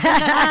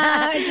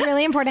lot. It's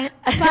really important.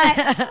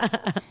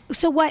 But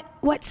so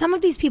what some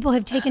of these people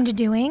have taken to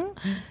doing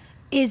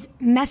is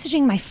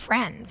messaging my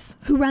friends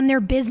who run their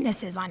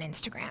businesses on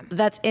Instagram.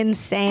 That's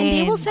insane. And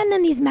they will send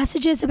them these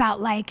messages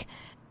about like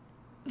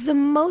the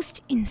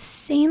most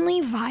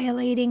insanely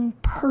violating,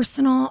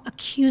 personal,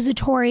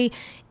 accusatory,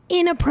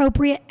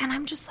 inappropriate. And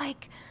I'm just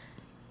like,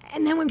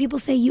 And then when people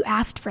say you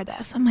asked for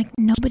this, I'm like,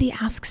 nobody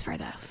asks for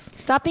this.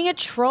 Stop being a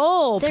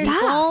troll.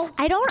 Stop.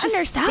 I don't Just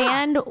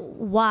understand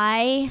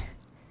why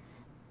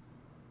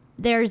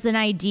there's an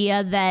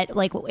idea that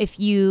like if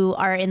you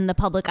are in the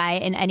public eye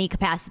in any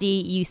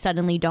capacity, you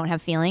suddenly don't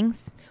have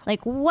feelings.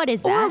 Like, what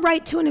is that? Or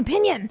right to an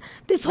opinion.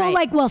 This whole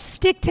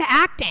stick to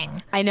acting.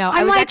 I know. I'm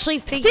I was like, actually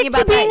thinking stick about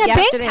to being that a bank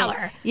yesterday.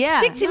 teller. Yeah.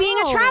 Stick to being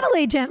a travel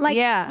agent. Like,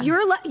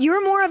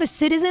 you're more of a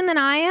citizen than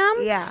I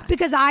am. Yeah.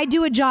 Because I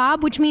do a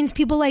job, which means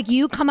people like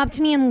you come up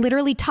to me and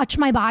literally touch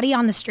my body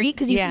on the street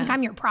because you think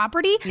I'm your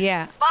property.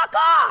 Yeah. Fuck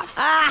off.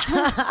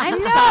 I'm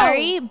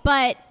sorry,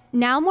 but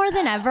now more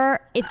than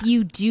ever, if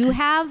you do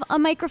have a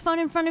microphone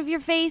in front of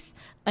your face,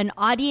 an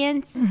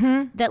audience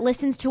that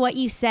listens to what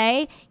you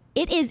say,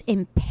 it is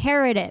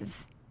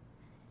imperative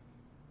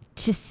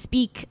to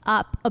speak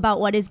up about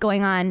what is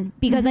going on.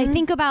 Because I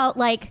think about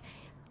like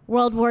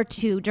World War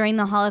II during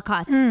the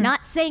Holocaust,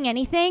 not saying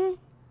anything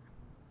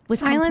was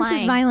Silence complying.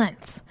 is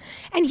violence.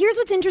 And here's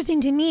what's interesting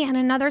to me, and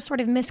another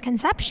sort of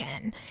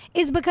misconception,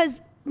 is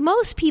because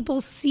most people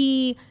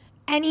see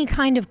any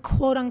kind of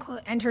quote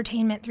unquote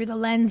entertainment through the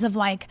lens of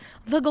like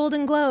the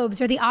Golden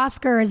Globes or the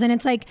Oscars. And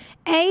it's like,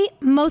 A,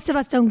 most of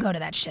us don't go to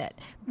that shit.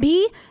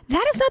 B,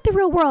 that is not the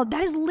real world.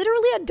 That is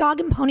literally a dog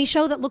and pony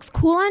show that looks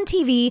cool on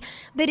TV,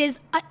 that is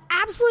an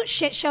absolute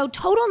shit show,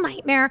 total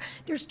nightmare.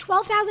 There's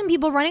 12,000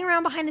 people running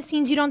around behind the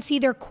scenes you don't see.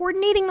 They're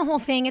coordinating the whole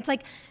thing. It's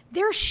like,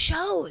 they're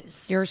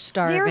shows. You're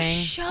starving. They're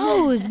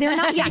shows. They're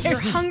not, you're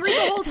hungry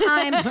the whole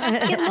time.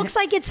 It looks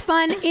like it's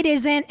fun. It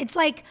isn't. It's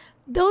like,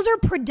 those are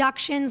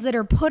productions that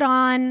are put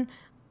on,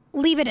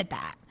 leave it at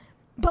that.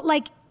 But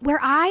like where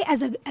I,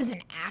 as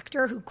an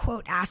actor who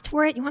quote asked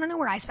for it, you want to know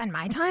where I spend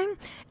my time?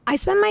 I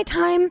spend my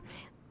time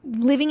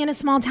living in a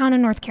small town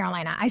in North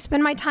Carolina. I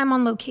spend my time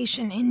on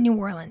location in New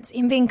Orleans,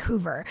 in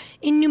Vancouver,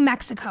 in New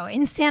Mexico,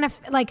 in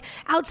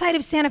outside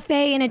of Santa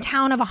Fe in a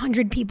town of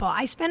 100 people.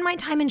 I spend my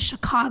time in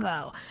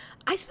Chicago.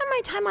 I spend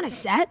my time on a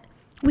set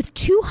with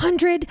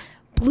 200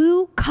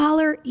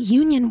 blue-collar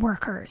union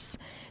workers.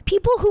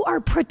 People who are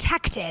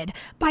protected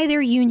by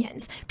their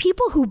unions,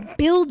 people who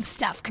build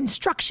stuff,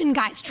 construction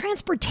guys,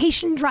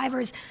 transportation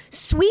drivers,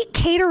 sweet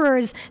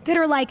caterers that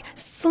are like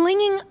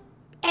slinging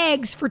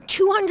eggs for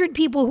 200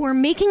 people who are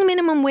making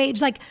minimum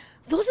wage. Like,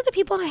 those are the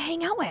people I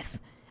hang out with.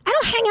 I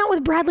don't hang out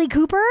with Bradley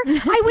Cooper.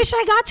 I wish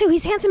I got to.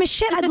 He's handsome as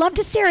shit. I'd love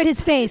to stare at his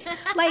face.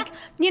 Like,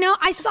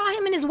 I saw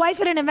him and his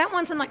wife at an event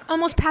once and like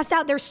almost passed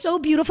out. They're so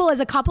beautiful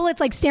as a couple. It's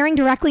like staring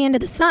directly into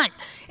the sun.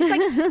 It's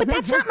like, but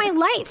that's not my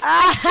life.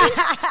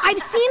 I've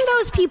seen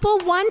those people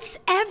once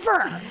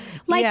ever.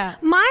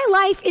 Like, my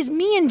life is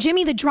me and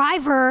Jimmy the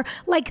driver,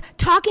 like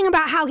talking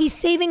about how he's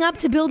saving up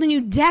to build a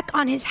new deck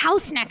on his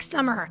house next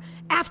summer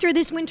after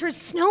this winter's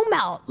snow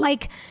melt.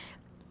 Like,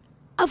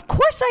 of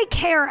course I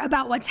care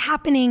about what's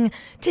happening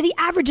to the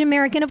average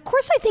American. Of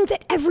course I think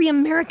that every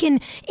American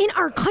in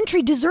our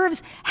country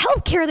deserves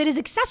health care that is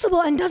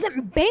accessible and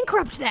doesn't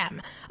bankrupt them.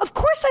 Of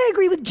course I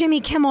agree with Jimmy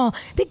Kimmel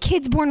that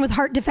kids born with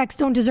heart defects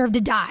don't deserve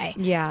to die.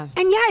 Yeah.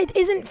 And it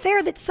isn't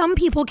fair that some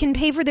people can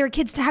pay for their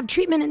kids to have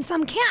treatment and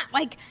some can't.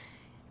 Like,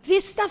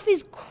 this stuff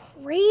is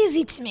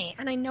crazy to me.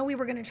 And I know we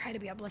were going to try to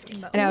be uplifting,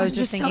 but I was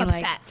just thinking, so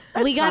like,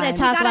 upset. We got to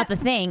talk about the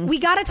things. We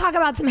got to talk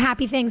about some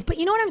happy things. But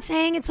you know what I'm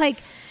saying? It's like,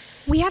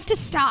 we have to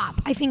stop,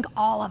 I think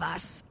all of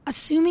us,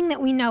 assuming that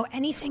we know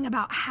anything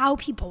about how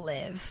people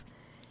live.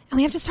 And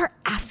we have to start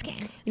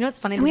asking. You know what's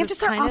funny? And we have to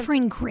start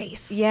offering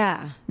grace.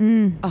 Yeah.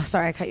 Oh,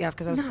 sorry, I cut you off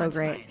because that was so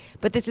great. Fine.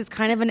 But this is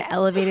kind of an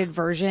elevated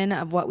version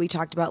of what we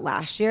talked about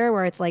last year,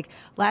 where it's like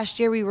last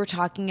year we were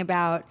talking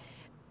about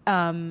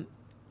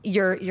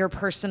your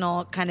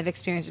personal kind of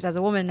experiences as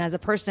a woman and as a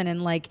person,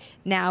 and like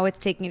now it's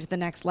taking it to the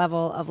next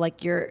level of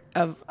like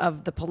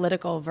of the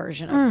political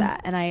version of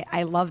that. And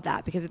I love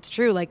that because it's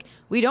true. Like,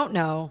 we don't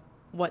know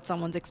what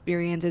someone's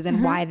experience is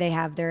and why they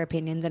have their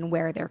opinions and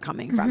where they're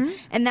coming from.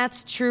 And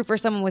that's true for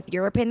someone with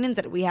your opinions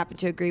that we happen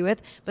to agree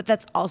with, but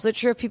that's also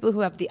true of people who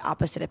have the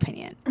opposite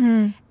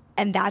opinion.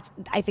 And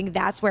I think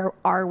that's where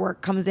our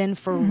work comes in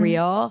for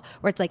real,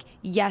 where it's like,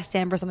 yes,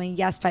 stand for something,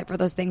 yes, fight for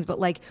those things, but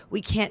like,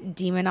 we can't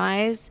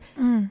demonize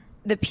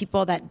the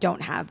people that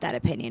don't have that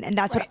opinion. And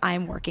that's what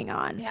I'm working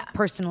on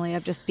personally,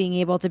 of just being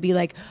able to be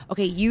like,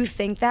 okay, you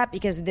think that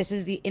because this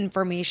is the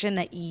information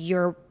that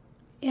you're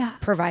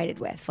provided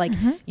with. Like,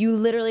 you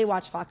literally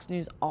watch Fox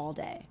News all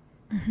day.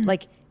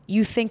 Like,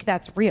 you think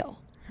that's real.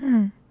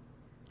 And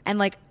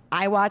like,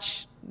 I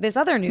watch this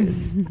other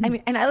news. I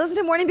mean, and I listen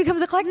to Morning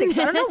Becomes Eclectic,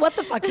 so I don't know what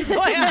the fuck is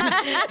going on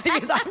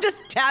because I'm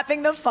just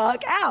tapping the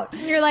fuck out.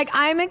 You're like,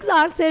 I'm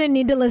exhausted and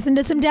need to listen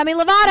to some Demi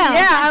Lovato.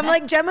 Yeah, I'm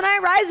like, Gemini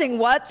Rising,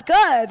 what's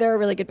good? They're a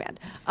really good band.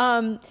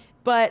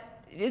 But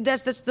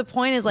that's the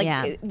point, is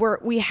like,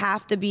 we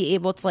have to be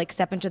able to like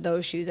step into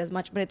those shoes as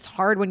much, but it's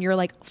hard when you're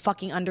like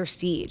fucking under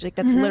siege. Like,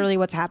 that's literally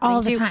what's happening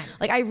all the time.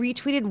 Like, I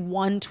retweeted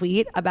one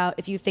tweet about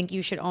if you think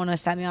you should own a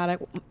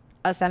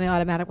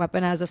semi-automatic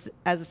weapon as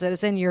a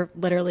citizen, you're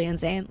literally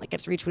insane. Like, I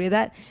just retweeted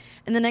that.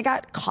 And then I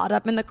got caught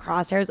up in the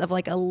crosshairs of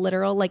like a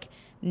literal like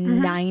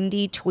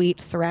 90 tweet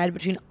thread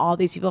between all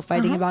these people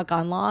fighting about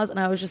gun laws. And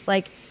I was just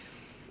like,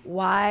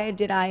 why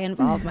did I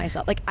involve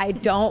myself? Like, I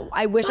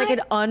wish I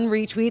could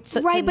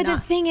unretweet. Right, but the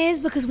thing is,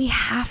 because we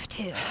have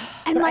to.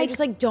 And but I just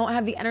like don't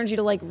have the energy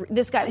to like,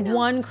 this guy,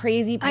 one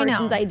crazy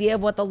person's idea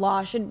of what the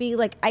law should be.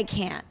 Like, I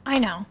can't. I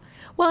know.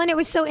 Well, and it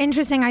was so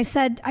interesting. I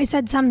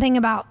said something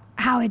about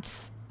how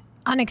it's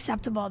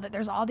unacceptable that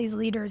there's all these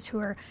leaders who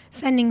are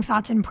sending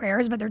thoughts and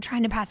prayers, but they're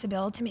trying to pass a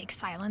bill to make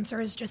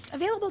silencers just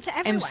available to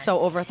everyone. I'm so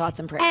over thoughts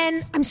and prayers.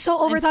 And I'm so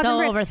over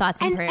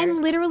thoughts and prayers.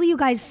 And literally, you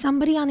guys,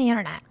 somebody on the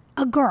internet,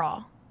 a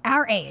girl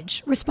our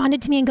age,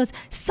 responded to me and goes,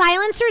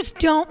 silencers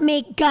don't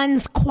make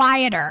guns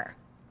quieter.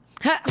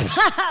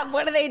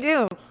 What do they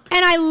do?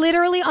 And I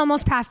literally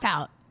almost passed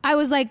out. I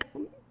was like,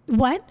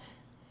 what?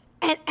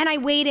 And I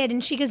waited,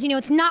 and she goes,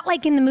 it's not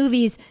like in the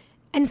movies.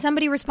 And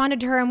somebody responded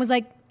to her and was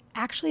like,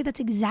 actually, that's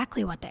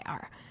exactly what they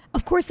are.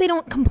 Of course, they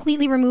don't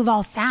completely remove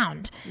all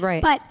sound.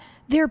 Right. But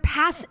they're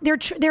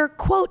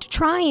quote,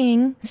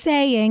 claiming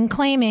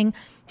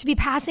to be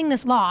passing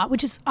this law,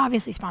 which is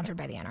obviously sponsored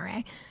by the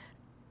NRA,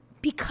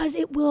 because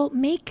it will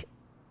make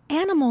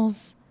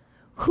animals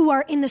who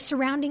are in the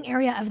surrounding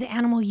area of the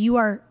animal you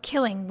are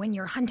killing when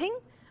you're hunting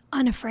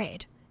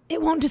unafraid.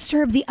 It won't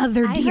disturb the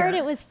other deer. I heard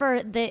it was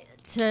for the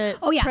that's the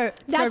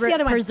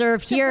other one.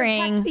 Preserve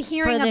hearing, protect the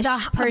hearing for of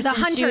the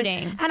hunters.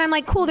 Shooting. And I'm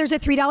like, cool. There's a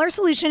 $3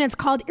 solution. It's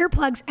called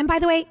earplugs. And by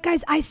the way,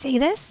 guys, I say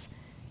this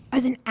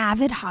as an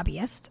avid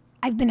hobbyist.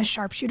 I've been a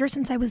sharpshooter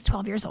since I was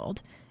 12 years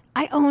old.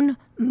 I own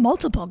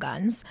multiple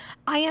guns.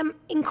 I am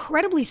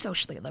incredibly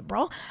socially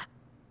liberal,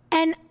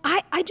 and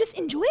I just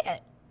enjoy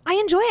it. I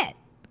enjoy it,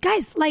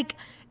 guys. Like,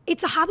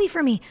 it's a hobby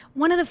for me.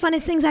 One of the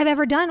funnest things I've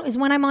ever done is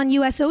when I'm on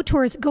USO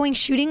tours going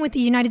shooting with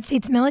the United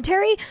States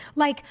military.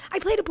 Like, I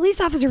played a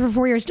police officer for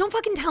 4 years. Don't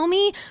fucking tell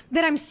me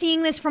that I'm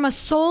seeing this from a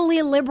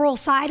solely liberal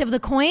side of the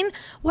coin.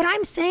 What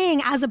I'm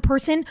saying as a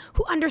person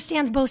who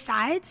understands both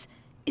sides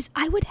is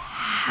I would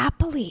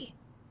happily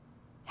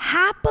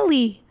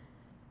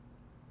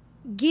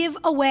give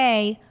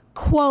away,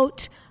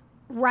 quote,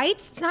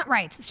 rights. It's not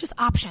rights. It's just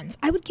options.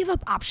 I would give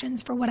up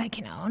options for what I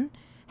can own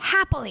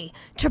happily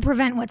to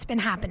prevent what's been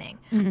happening.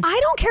 Mm-hmm. I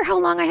don't care how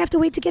long I have to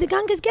wait to get a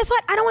gun, because guess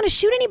what? I don't want to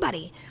shoot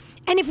anybody.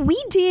 And if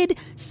we did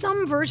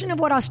some version of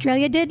what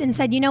Australia did and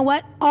said, you know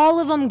what? All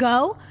of them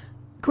go.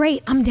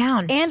 Great. I'm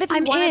down. And if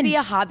you want to be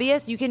a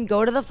hobbyist, you can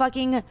go to the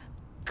fucking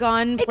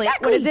gun place.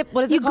 Exactly.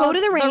 What is it you called?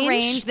 Go to the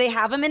range. They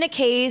have them in a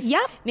case.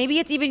 Yep. Maybe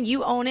it's even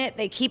you own it.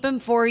 They keep them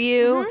for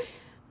you. Mm-hmm.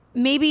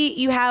 Maybe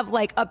you have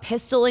like a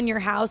pistol in your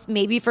house,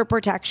 maybe for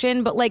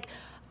protection, but like,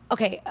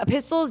 okay, a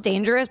pistol is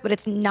dangerous, but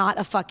it's not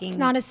a fucking...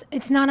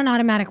 It's not an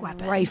automatic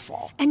weapon.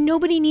 Rifle. And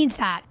nobody needs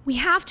that. We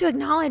have to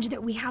acknowledge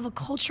that we have a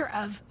culture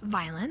of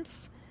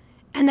violence,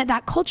 and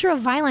that culture of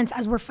violence,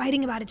 as we're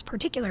fighting about its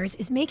particulars,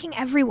 is making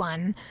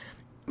everyone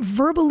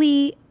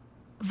verbally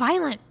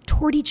violent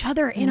toward each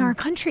other in our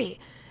country.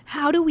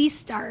 How do we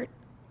start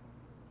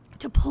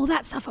to pull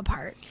that stuff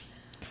apart?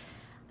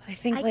 I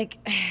think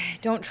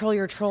don't troll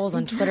your trolls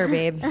on Twitter,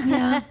 babe.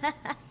 Yeah.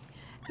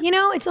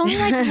 It's only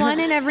like 1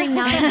 in every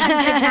 900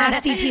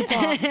 nasty people.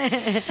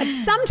 But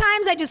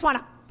sometimes I just want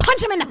to punch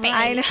them in the face.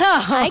 I know.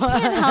 I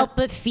can't help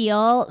but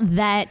feel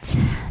that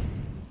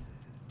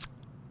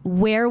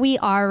where we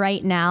are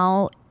right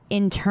now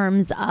in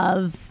terms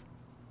of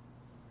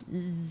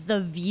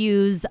the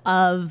views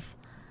of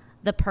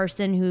the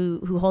person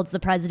who holds the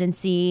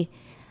presidency,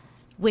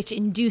 which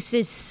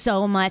induces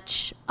so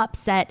much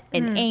upset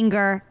and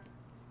anger,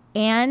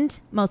 and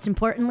most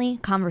importantly,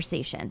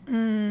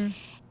 conversation.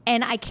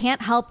 And I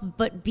can't help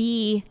but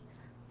be,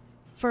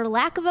 for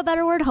lack of a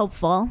better word,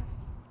 hopeful.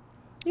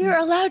 You're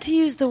allowed to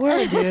use the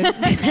word, dude.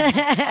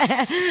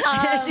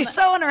 She's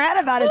so in her head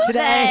about it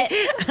today.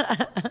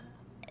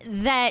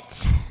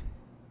 That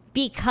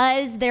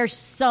because there's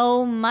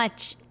so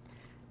much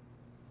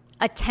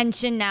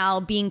attention now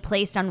being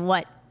placed on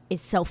what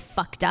is so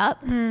fucked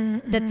up,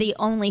 that the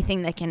only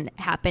thing that can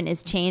happen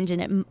is change.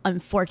 And it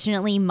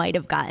unfortunately might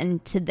have gotten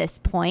to this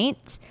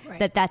point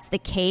that that's the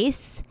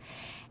case.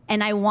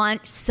 And I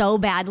want so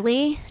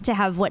badly to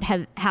have what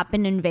have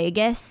happened in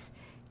Vegas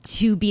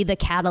to be the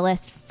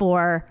catalyst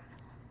for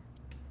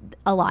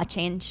a law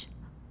change.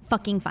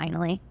 Fucking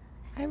finally.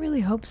 I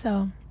really hope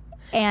so.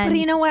 And but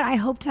you know what? I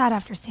hoped that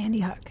after Sandy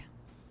Hook.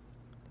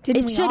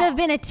 It should have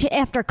been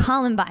after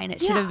Columbine.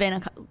 It should have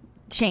been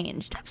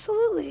changed.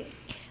 Absolutely.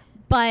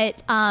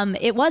 But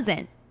it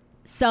wasn't.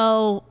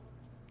 So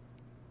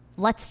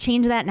let's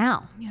change that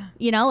now. Yeah.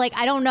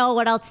 I don't know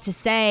what else to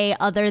say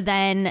other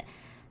than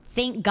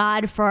thank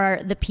God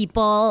for the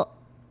people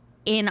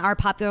in our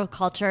popular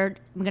culture.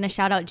 I'm going to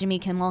shout out Jimmy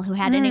Kimmel, who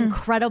had an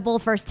incredible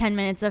first 10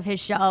 minutes of his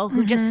show,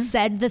 who just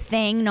said the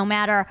thing, no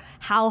matter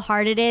how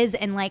hard it is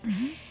and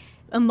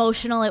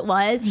emotional it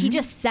was. He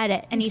just said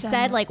it. And he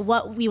said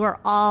what we were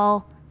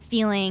all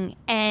feeling.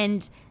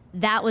 And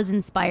that was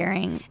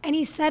inspiring. And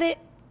he said it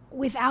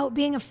without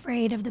being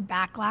afraid of the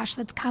backlash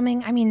that's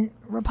coming. I mean,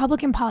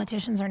 Republican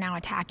politicians are now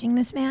attacking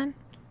this man.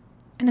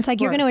 And it's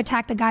like, you're going to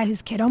attack the guy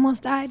whose kid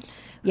almost died?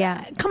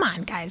 Yeah. Come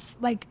on, guys.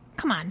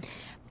 Come on.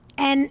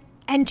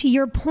 And to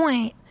your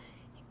point,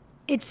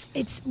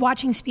 it's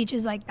watching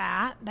speeches like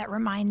that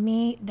remind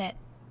me that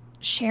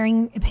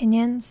sharing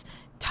opinions,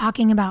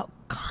 talking about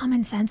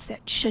common sense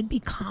that should be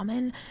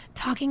common,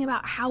 talking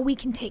about how we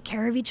can take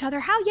care of each other,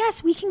 how,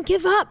 yes, we can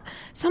give up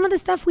some of the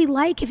stuff we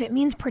like if it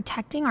means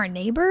protecting our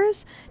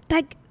neighbors.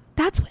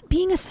 That's what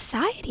being a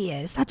society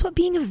is. That's what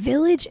being a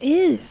village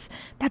is.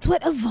 That's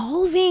what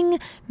evolving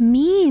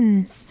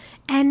means.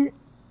 And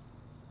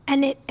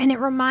it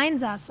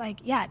reminds us, like,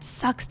 yeah, it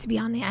sucks to be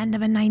on the end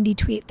of a 90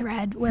 tweet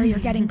thread where you're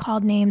getting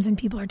called names and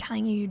people are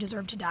telling you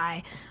deserve to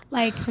die.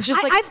 Like, it's just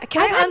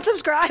can I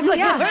unsubscribe? Like,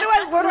 yeah. where do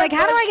I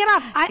how do I get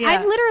off?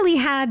 I've literally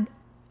had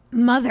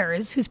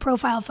mothers whose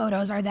profile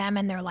photos are them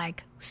and they're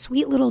like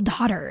sweet little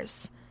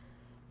daughters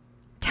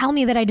tell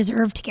me that I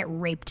deserve to get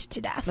raped to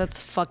death.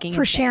 That's fucking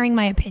for insane. sharing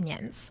my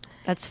opinions.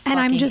 That's fucking and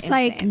I'm just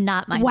insane. like,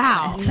 not my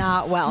wow, business.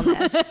 Not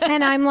wellness.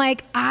 And I'm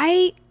like,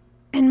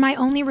 and my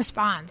only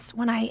response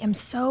when I am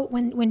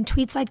when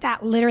tweets like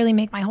that literally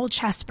make my whole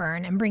chest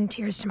burn and bring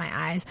tears to my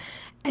eyes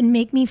and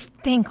make me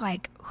think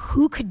like,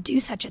 who could do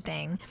such a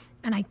thing?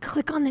 And I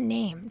click on the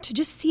name to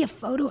just see a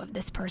photo of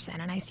this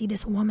person and I see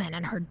this woman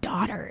and her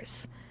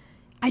daughters.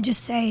 I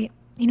just say,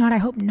 you know what? I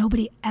hope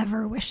nobody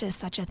ever wishes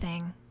such a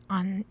thing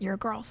on your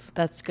girls.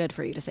 That's good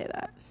for you to say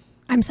that.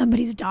 I'm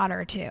somebody's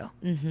daughter too.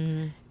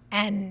 Mm-hmm.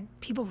 And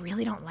people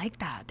really don't like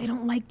that. They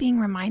don't like being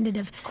reminded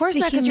of course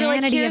the not, because you're like,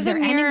 humanity here's of a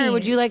their mirror. enemies.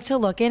 Would you like to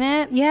look in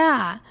it?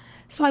 Yeah.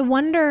 So I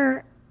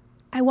wonder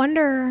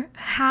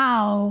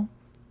how,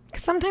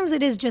 because sometimes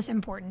it is just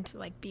important to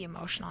like be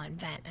emotional and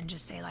vent and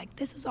just say like,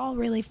 this is all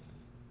really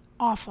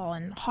awful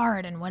and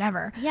hard and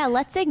whatever. Yeah,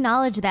 let's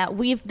acknowledge that.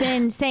 We've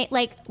been saying,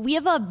 like, we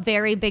have a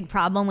very big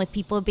problem with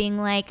people being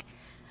like,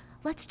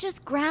 let's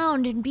just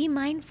ground and be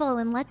mindful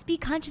and let's be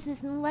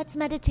conscious and let's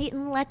meditate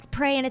and let's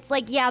pray. And it's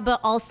like, yeah,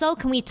 but also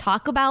can we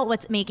talk about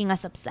what's making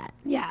us upset?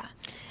 Yeah.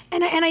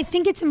 And I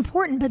think it's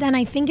important, but then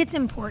I think it's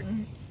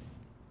important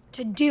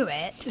to do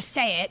it, to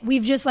say it.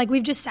 We've just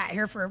sat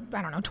here for,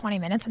 20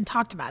 minutes and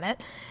talked about it.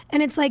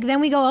 And it's like,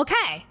 then we go,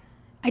 okay,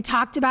 I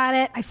talked about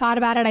it. I thought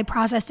about it. I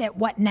processed it.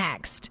 What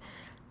next?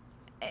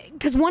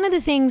 Because one of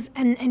the things,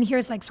 and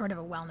here's like sort of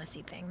a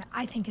wellnessy thing that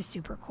I think is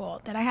super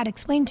cool that I had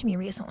explained to me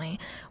recently,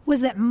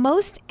 was that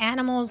most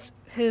animals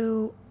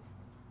who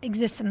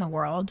exist in the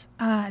world,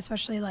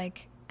 especially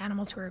like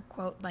animals who are,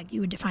 quote, like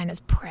you would define as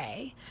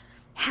prey,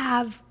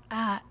 have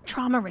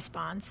trauma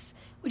response,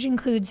 which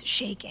includes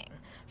shaking.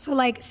 So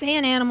like say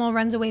an animal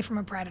runs away from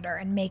a predator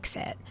and makes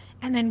it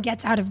and then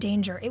gets out of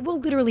danger, it will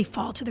literally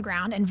fall to the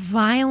ground and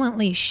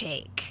violently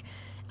shake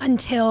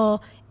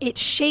until it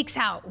shakes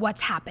out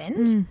what's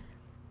happened.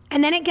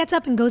 And then it gets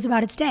up and goes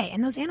about its day.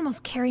 And those animals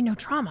carry no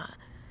trauma.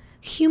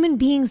 Human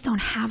beings don't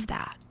have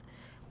that.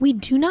 We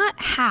do not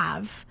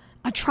have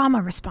a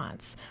trauma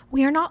response.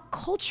 We are not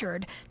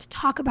cultured to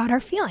talk about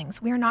our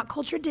feelings. We are not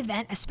cultured to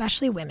vent,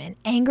 especially women.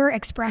 Anger,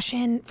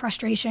 expression,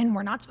 frustration,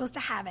 we're not supposed to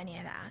have any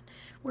of that.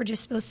 We're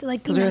just supposed to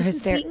like be nice and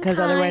sweet and kind. Because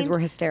otherwise we're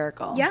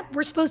hysterical. Yep,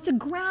 we're supposed to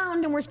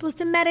ground and we're supposed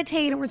to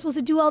meditate and we're supposed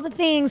to do all the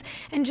things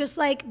and just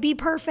like be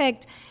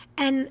perfect.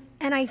 And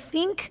I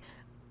think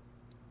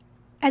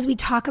as we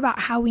talk about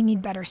how we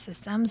need better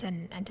systems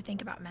and to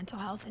think about mental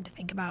health and to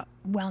think about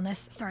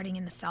wellness starting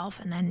in the self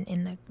and then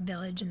in the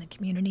village and the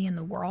community and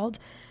the world,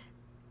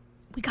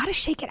 we got to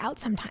shake it out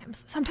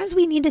sometimes. Sometimes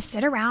we need to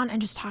sit around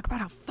and just talk about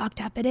how fucked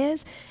up it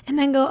is and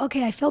then go,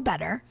 okay, I feel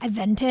better. I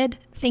vented.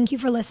 Thank you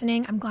for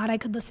listening. I'm glad I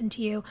could listen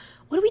to you.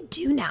 What do we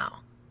do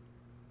now?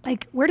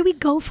 Like, where do we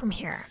go from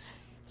here?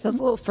 So it's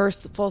a little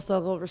first full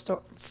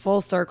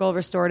circle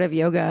restorative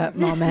yoga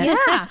moment.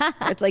 Yeah.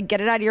 It's like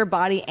get it out of your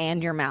body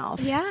and your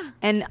mouth. Yeah.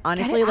 And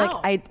honestly, like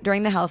out.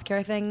 during the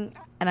healthcare thing,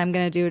 and I'm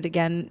going to do it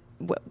again,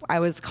 I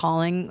was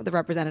calling the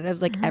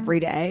representatives like every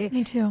day.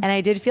 Me too. And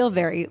I did feel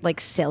very like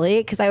silly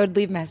because I would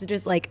leave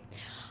messages like,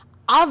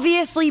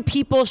 obviously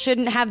people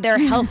shouldn't have their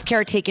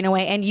healthcare taken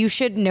away and you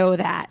should know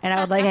that. And I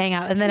would like hang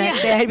out. And then the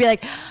next day I'd be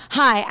like,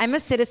 hi, I'm a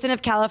citizen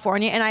of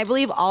California and I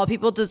believe all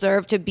people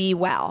deserve to be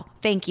well.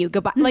 Thank you.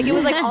 Goodbye. Like it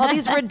was like all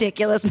these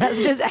ridiculous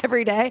messages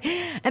every day.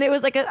 And it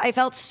was like, I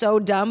felt so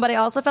dumb, but I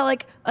also felt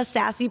like a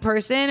sassy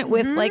person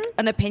with like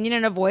an opinion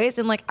and a voice.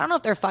 And like, I don't know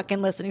if they're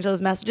fucking listening to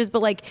those messages,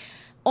 but like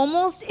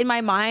almost in my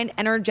mind,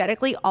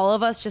 energetically, all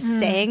of us just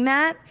saying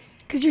that.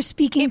 Because you're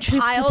speaking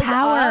truth to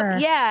power.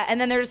 Up. Yeah.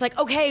 And then they're just like,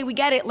 okay, we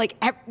get it. Like,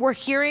 we're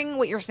hearing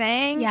what you're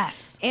saying.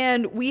 Yes.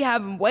 And we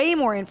have way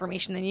more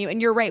information than you.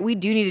 And you're right. We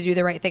do need to do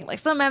the right thing. Like,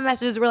 some of my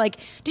messages were like,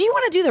 do you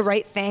want to do the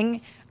right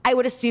thing? I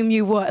would assume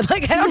you would.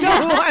 Like, I don't know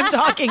who I'm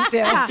talking to.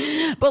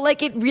 Yeah. But,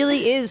 like, it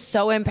really is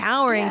so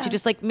empowering to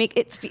just, like, make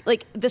it,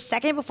 like, the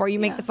second before you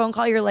make the phone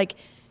call, you're like,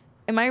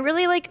 am I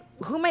really like,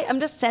 who am I? I'm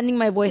just sending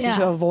my voice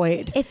into a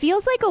void. It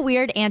feels like a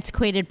weird,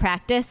 antiquated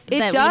practice it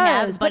that does, we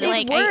have, but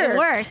like, it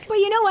works. But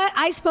you know what?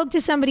 I spoke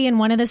to somebody in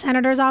one of the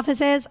senator's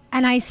offices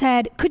and I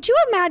said, could you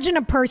imagine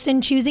a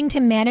person choosing to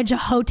manage a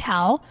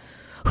hotel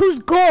whose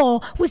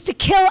goal was to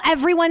kill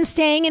everyone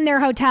staying in their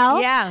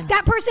hotel,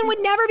 that person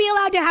would never be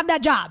allowed to have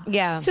that job.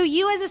 Yeah. So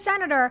you as a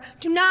senator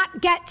do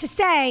not get to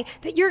say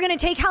that you're going to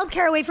take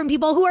healthcare away from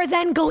people who are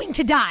then going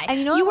to die.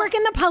 And you work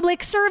in the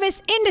public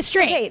service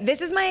industry. Okay,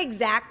 this is my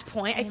exact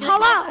point. I feel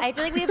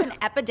like we have an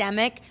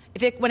epidemic.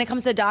 When it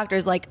comes to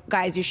doctors, like,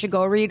 guys, you should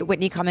go read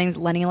Whitney Cummings'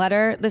 Lenny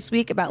letter this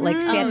week about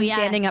like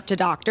standing up to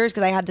doctors,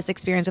 because I had this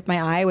experience with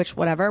my eye, which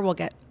whatever, we'll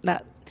get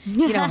that.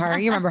 You know her,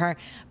 you remember her.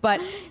 But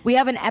we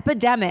have an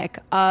epidemic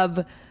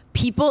of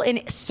people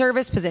in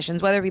service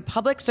positions, whether it be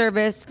public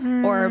service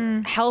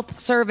or health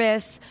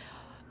service,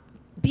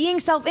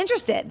 being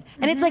self-interested.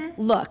 And it's like,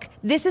 look,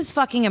 this is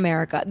fucking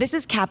America. This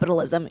is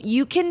capitalism.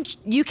 You can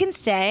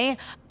say,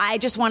 I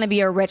just want to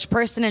be a rich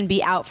person and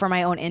be out for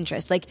my own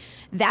interest. Like,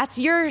 that's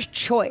your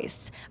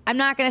choice. I'm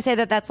not going to say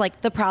that that's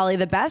like probably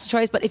the best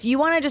choice, but if you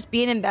want to just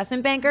be an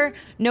investment banker,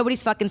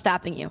 nobody's fucking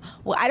stopping you.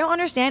 What I don't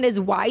understand is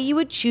why you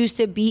would choose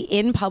to be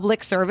in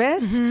public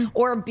service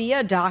or be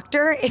a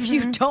doctor if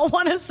you don't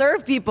want to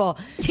serve people.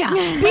 Yeah. Be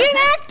an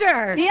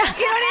actor. Yeah. You know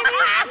what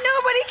I mean?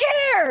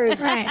 Nobody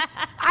cares. Right.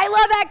 I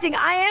love acting.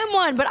 I am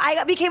one, but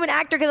I became an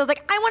actor because I was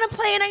like, I want to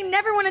play and I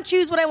never want to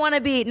choose what I want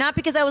to be. Not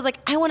because I was like,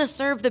 I want to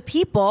serve the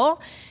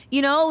people.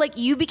 You know, like,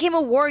 you became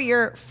a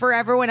warrior for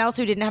everyone else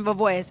who didn't have a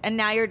voice. And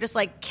now you're just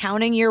like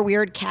counting your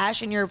weird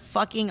cash in your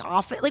fucking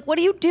office. Like, what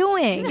are you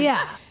doing?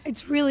 Yeah.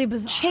 It's really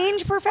bizarre.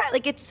 Change perfect.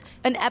 Like, it's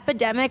an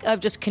epidemic of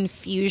just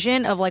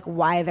confusion of like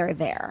why they're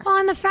there. Well,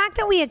 and the fact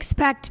that we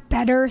expect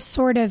better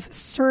sort of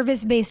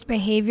service-based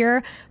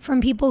behavior from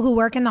people who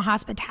work in the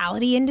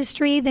hospitality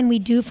industry than we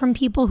do from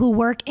people who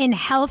work in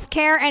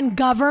healthcare and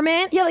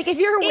government. Yeah, like if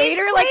your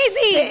waiter like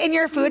spit in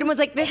your food and was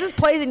like, this is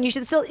poison, you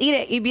should still eat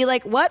it, you'd be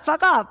like, what?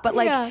 Fuck off. But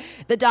like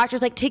the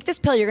doctor's like, take this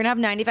pill, you're gonna have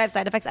 95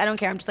 side effects. I don't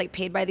care. I'm just like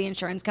paid by the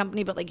insurance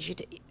company, but like you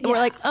should. We're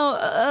like,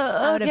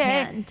 Out of okay.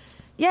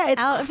 hand. Yeah,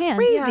 it's Out of hand.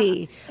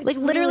 crazy. Yeah. Like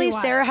It's literally,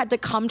 really Sarah wild. had to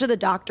come to the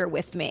doctor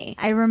with me.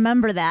 I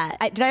remember that.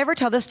 Did I ever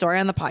tell this story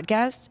on the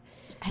podcast?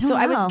 I don't know.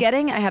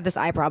 I have this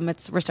eye problem.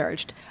 It's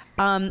resurged.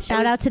 Shout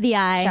out to the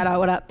eye. Shout out.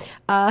 What up?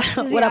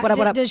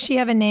 What up? Does she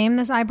have a name,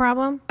 this eye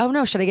problem? Oh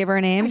no, should I give her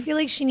a name? I feel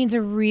like she needs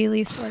a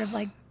really sort of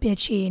like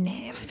bitchy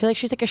name. I feel like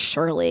she's like a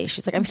Shirley.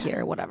 She's like, I'm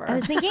here, whatever. I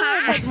was thinking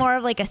of like more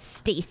of like a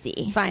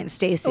Stacy. Fine,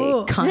 Stacy.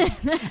 Ooh. Cunt.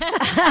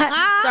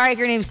 Sorry if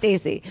your name's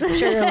Stacy. I'm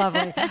sure you're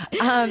lovely.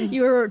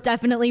 You were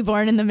definitely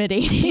born in the mid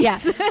 80s. Yeah.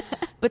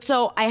 But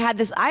so I had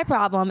this eye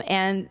problem,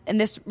 and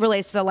this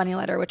relates to the Lenny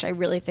letter, which I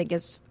really think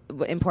is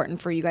important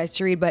for you guys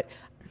to read. But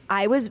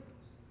I was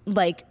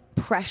like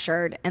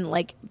pressured and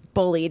like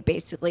bullied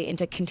basically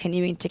into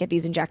continuing to get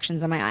these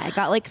injections in my eye. I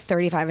got like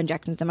 35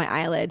 injections in my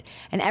eyelid,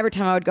 and every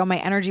time I would go, my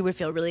energy would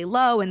feel really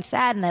low and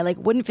sad, and I like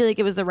wouldn't feel like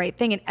it was the right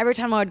thing. And every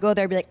time I would go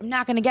there, I'd be like, I'm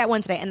not gonna get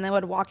one today, and then I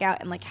would walk out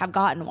and like have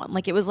gotten one.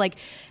 Like it was like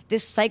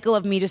this cycle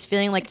of me just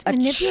feeling like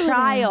a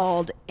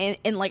child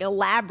in like a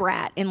lab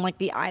rat in like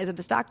the eyes of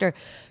this doctor,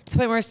 to the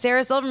point where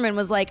Sarah Silverman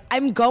was like,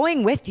 I'm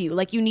going with you.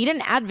 Like, you need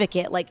an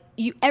advocate. Like,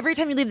 you every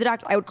time you leave the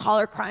doctor, I would call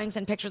her crying,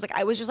 send pictures. Like,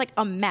 I was just like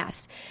a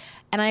mess.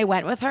 And I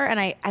went with her,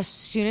 and as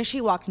soon as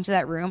she walked into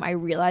that room, I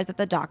realized that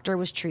the doctor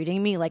was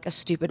treating me like a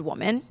stupid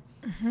woman.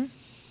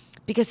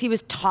 Because he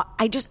was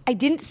I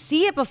didn't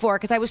see it before,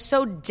 because I was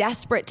so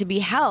desperate to be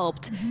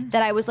helped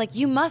that I was like,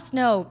 you must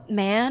know,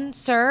 man,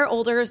 sir,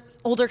 older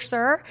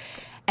sir.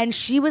 And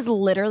she was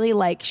literally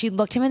like, she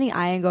looked him in the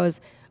eye and goes,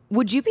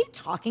 would you be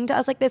talking to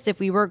us like this if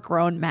we were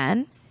grown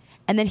men?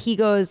 And then he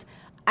goes,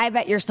 I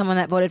bet you're someone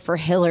that voted for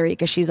Hillary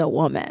because she's a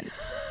woman.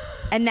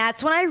 And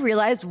that's when I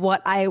realized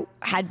what I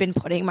had been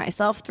putting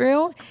myself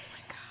through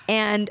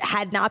and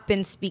had not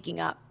been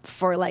speaking up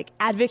for like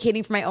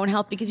advocating for my own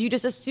health, because you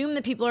just assume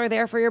that people are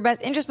there for your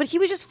best interest. But he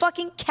was just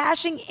fucking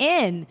cashing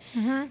in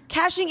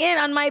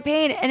on my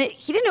pain. And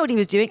he didn't know what he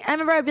was doing. And I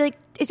remember I'd be like,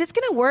 is this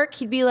going to work?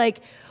 He'd be like,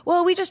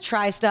 well, we just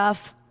try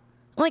stuff.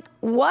 I'm like,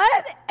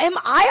 what? Am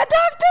I a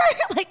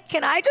doctor? Like,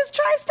 can I just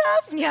try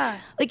stuff? Yeah.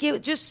 Like, it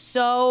was just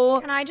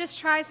so... Can I just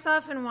try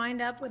stuff and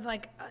wind up with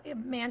like a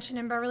mansion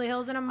in Beverly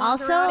Hills and a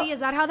Also, Maserati? Is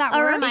that how that a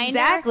works? reminder-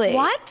 Exactly.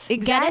 What? Exactly.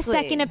 Get a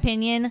second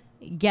opinion,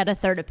 get a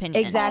third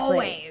opinion.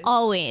 Exactly.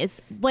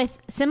 Always.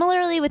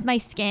 Similarly with my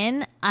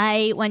skin,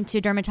 I went to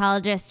a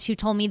dermatologist who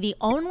told me the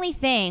only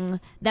thing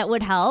that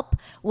would help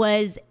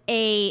was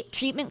a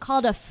treatment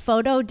called a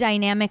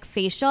photodynamic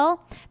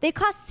facial. They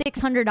cost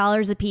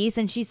 $600 a piece,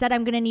 and she said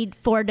I'm going to need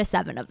 4 to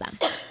 7 of them.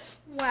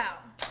 Wow.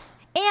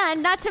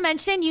 And not to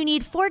mention, you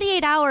need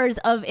 48 hours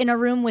in a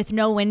room with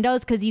no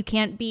windows, because you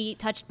can't be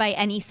touched by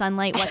any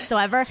sunlight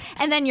whatsoever.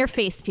 And then your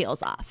face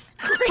peels off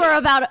for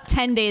about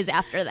 10 days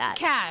after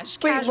that. Wait,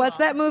 Casual. what's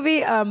that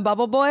movie?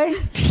 Bubble Boy?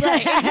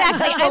 Right,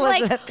 exactly. I'm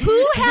like,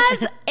 who has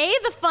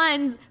the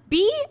funds,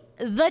 B,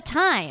 the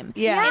time?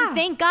 Yeah. And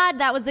thank God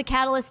that was the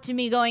catalyst to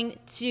me going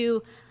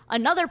to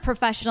another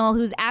professional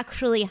who's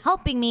actually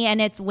helping me, and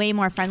it's way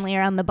more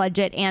friendlier on the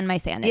budget and my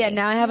sanity. Yeah,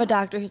 now I have a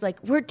doctor who's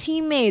like, we're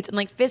teammates, and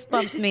like fist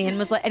bumps me and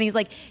was like, and he's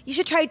like, you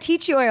should try tea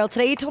tree oil.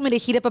 Today you told me to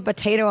heat up a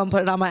potato and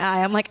put it on my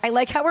eye. I'm like, I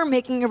like how we're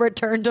making a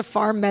return to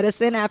farm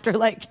medicine after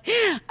like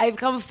I've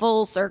come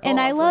full circle. And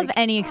I love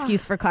any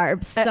excuse for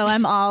carbs, so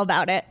I'm all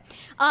about it.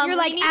 You're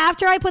like,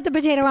 after I put the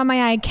potato on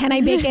my eye, can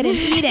I bake it and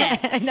eat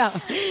it? No.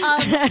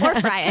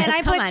 Or fry it. Can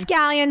I put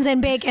scallions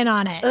and bacon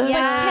on it?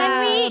 Yeah.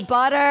 Can we?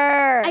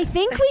 Butter. I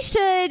think we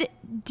should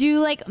do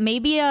like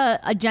maybe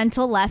a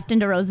gentle left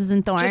into Roses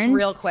and Thorns. Just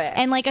real quick.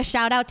 And like a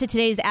shout out to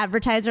today's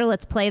advertiser.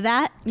 Let's play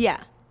that. Yeah.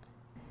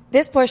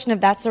 This portion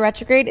of That's the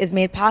Retrograde is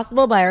made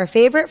possible by our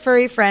favorite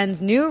furry friends,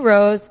 New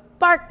Rose,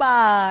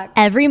 BarkBox.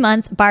 Every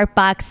month,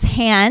 BarkBox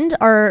hand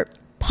or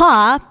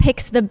paw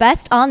picks the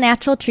best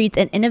all-natural treats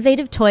and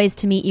innovative toys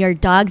to meet your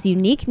dog's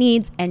unique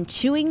needs and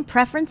chewing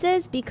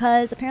preferences,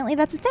 because apparently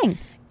that's a thing.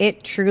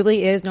 It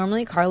truly is.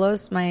 Normally,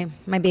 Carlos, my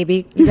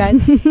baby, you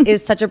guys,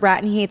 is such a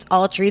brat and he hates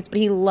all treats, but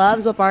he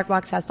loves what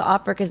BarkBox has to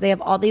offer because they have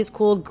all these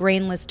cool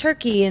grainless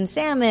turkey and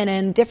salmon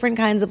and different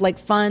kinds of like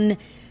fun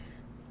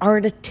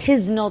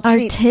artisanal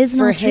treats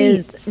for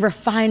his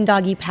refined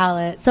doggy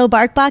palate. So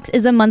BarkBox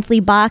is a monthly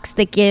box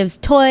that gives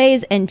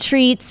toys and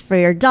treats for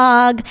your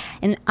dog.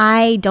 And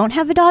I don't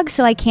have a dog,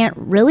 so I can't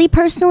really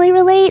personally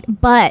relate.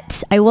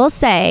 But I will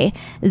say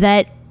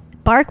that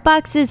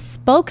BarkBox's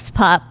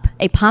spokespup,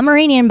 a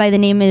Pomeranian by the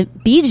name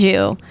of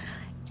Bijou,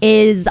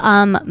 is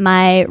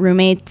my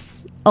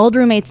old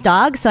roommate's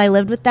dog. So I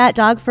lived with that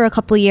dog for a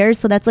couple years.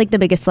 So that's like the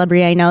biggest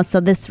celebrity I know.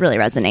 So this really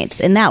resonates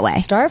in that way.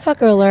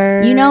 Starfucker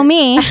alert. You know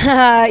me.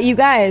 You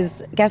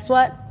guys, guess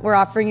what? We're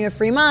offering you a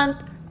free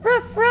month.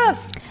 Ruff,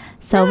 ruff.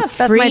 So Ruff.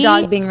 That's my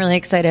dog being really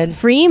excited.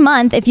 Free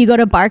month if you go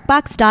to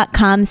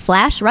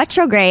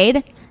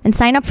barkbox.com/retrograde and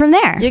sign up from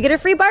there. You get a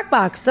free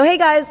BarkBox. So hey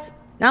guys,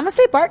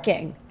 namaste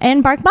barking.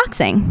 And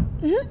barkboxing.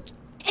 Mm-hmm.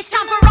 It's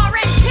time for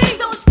R&T,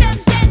 those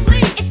stems and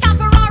leaves. It's time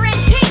for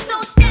R&T,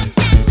 those stems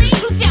and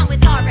leaves. Move down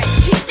with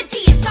R&T, the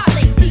TSR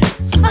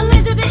ladies.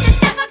 Elizabeth and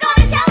Steph are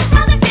gonna tell us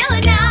how they're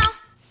feeling now.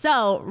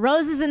 So,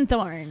 Roses and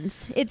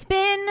Thorns. It's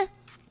been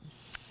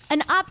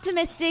an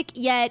optimistic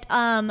yet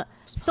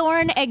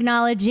thorn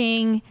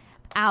acknowledging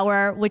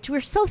hour, which we're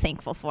so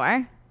thankful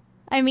for.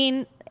 I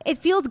mean, it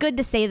feels good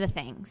to say the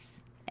things.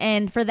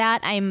 And for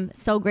that, I'm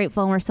so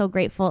grateful. And we're so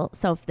grateful,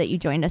 Soph, that you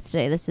joined us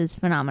today. This is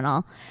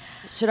phenomenal.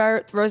 Should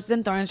our Roses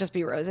and Thorns just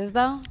be roses,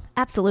 though?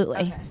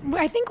 Absolutely. Okay.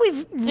 I think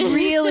we've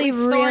really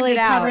it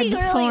out. covered We the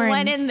really thorns.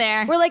 went in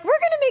there. We're like, we're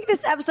going to make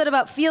this episode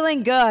about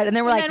feeling good. And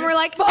then we're like,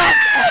 fuck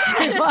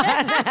everyone.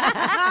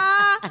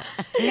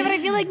 Yeah, but I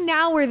feel like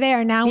now we're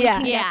there. Now we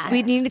can Yeah.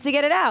 We needed to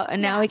get it out.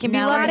 And now we can be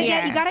Now we're loving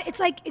here. it. You gotta. It's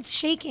like it's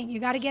shaking. You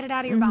got to get it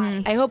out of your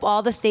body. I hope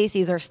all the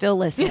Stacys are still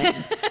listening.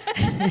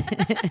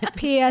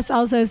 P.S.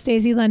 Also,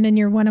 Stacey London,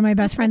 you're one of my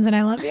best friends, and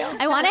I love you.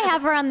 I want to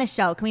have her on the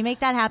show. Can we make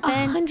that happen?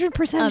 100%.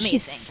 She's Amazing.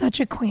 such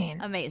a queen.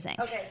 Amazing.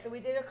 Okay, so we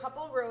did a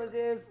couple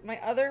roses. My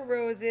other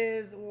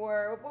roses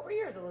were, what were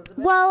yours, Elizabeth?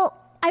 Well,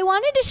 I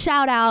wanted to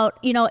shout out,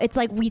 it's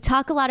like we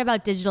talk a lot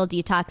about digital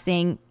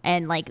detoxing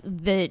and like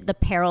the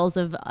perils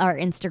of our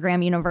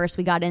Instagram universe.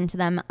 We got into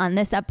them on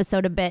this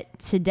episode a bit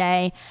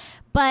today.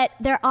 But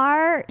there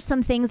are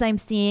some things I'm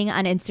seeing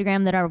on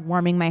Instagram that are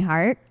warming my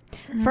heart.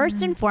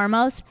 First and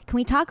foremost, can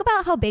we talk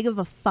about how big of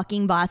a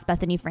fucking boss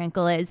Bethany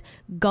Frankel is,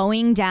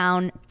 going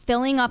down,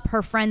 filling up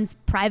her friends'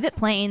 private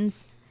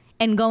planes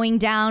and going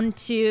down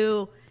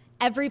to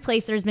every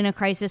place there's been a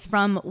crisis,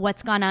 from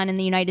what's gone on in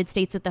the United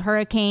States with the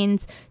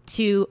hurricanes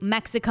to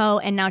Mexico,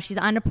 and now she's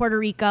on to Puerto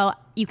Rico.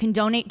 You can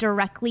donate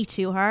directly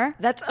to her.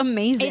 That's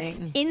amazing. It's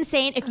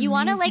insane. If you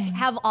want to like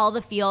have all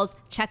the feels,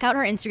 check out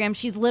her Instagram.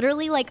 She's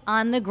literally like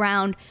on the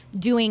ground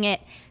doing it,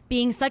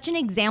 being such an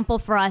example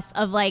for us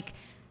of like,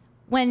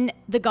 when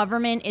the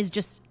government is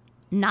just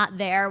not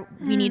there,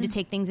 we need to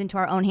take things into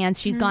our own hands.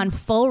 She's gone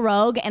full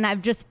rogue, and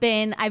I've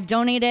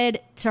donated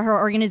to her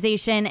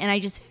organization, and I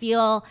just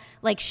feel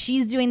like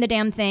she's doing the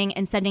damn thing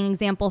and setting an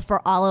example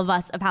for all of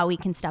us of how we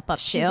can step up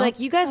too. She's like,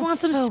 you guys want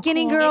some so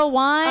skinny cool. girl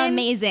wine?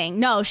 Amazing.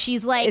 No,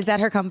 she's like, Is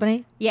that her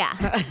company? yeah.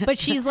 But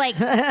she's like,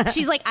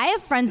 I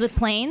have friends with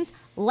planes.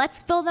 Let's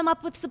fill them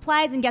up with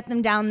supplies and get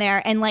them down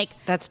there, and like,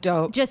 That's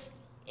dope. just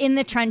in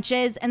the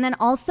trenches. And then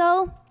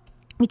also,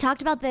 we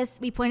talked about this,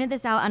 we pointed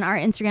this out on our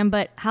Instagram,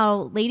 but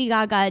how Lady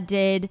Gaga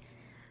did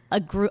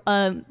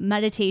a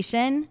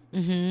meditation.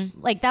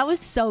 Like, that was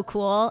so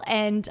cool.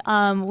 And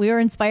we were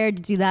inspired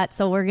to do that.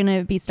 So we're going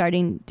to be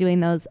starting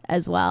doing those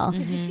as well.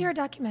 Did you see our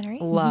documentary?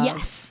 Love.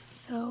 Yes.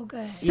 So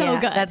good.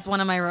 So good. That's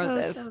one of my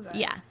roses. So good.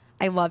 Yeah.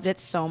 I loved it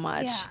so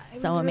much. Yeah,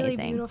 it So was really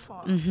amazing.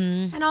 beautiful.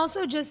 And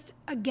also just,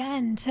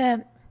 again,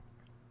 to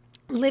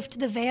lift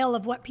the veil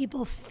of what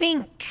people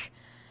think,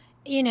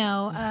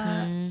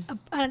 an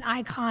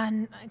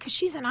icon, because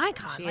she's an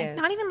icon. She like is.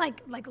 not even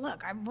like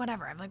look, I've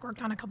like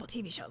worked on a couple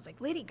TV shows. Like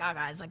Lady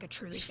Gaga is like a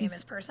truly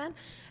famous person.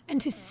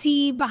 And to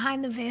see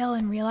behind the veil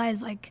and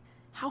realize like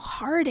how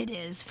hard it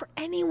is for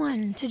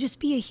anyone to just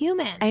be a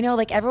human. I know,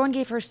 like everyone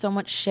gave her so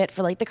much shit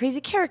for like the crazy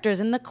characters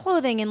and the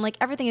clothing and like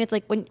everything. And it's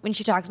like when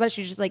she talks about it,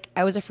 she's just like,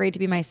 I was afraid to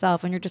be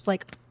myself. And you're just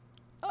like,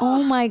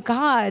 oh my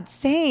God,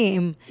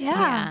 same.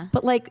 Yeah.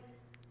 But like,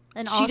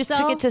 And she just took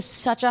also- it to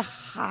such a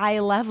high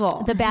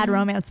level. The Bad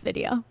Romance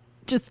video.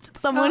 Just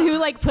someone who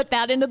like put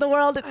that into the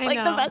world. It's I like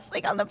know. the best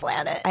thing on the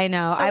planet. I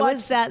know. I was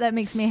watched that. That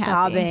makes me happy.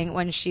 sobbing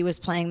when she was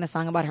playing the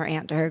song about her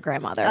aunt to her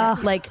grandmother.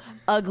 Like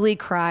ugly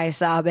cry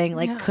sobbing,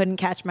 like couldn't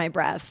catch my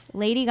breath.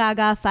 Lady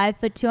Gaga,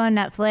 5'2" on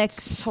Netflix.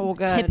 So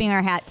good. Tipping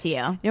our hat to you.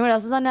 You know what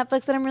else is on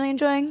Netflix that I'm really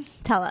enjoying?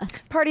 Tell us.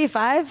 Party of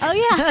Five. Oh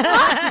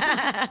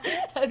yeah.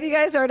 Have you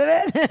guys heard of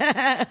it?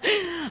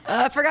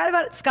 I forgot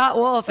about Scott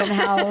Wolf and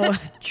how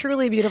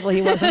truly beautiful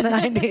he was in the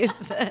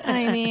 90s.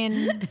 I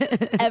mean,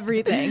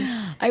 Everything.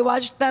 I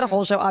watched that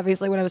whole show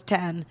obviously when I was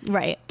 10.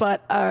 Right.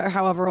 But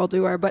however old we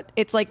were, but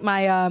it's like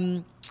my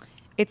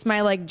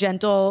like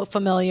gentle,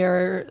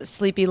 familiar,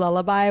 sleepy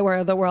lullaby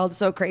where the world's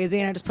so crazy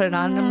and I just put it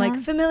on and I'm like,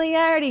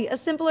 familiarity, a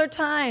simpler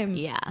time.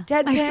 Yeah.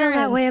 Dead I parents.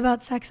 feel that way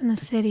about Sex in the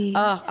City.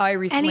 I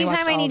recently Anytime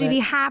watched I all need of to it. be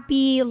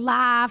happy,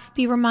 laugh,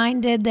 be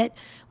reminded that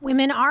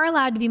women are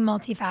allowed to be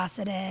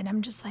multifaceted,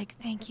 I'm just like,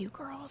 thank you,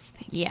 girls.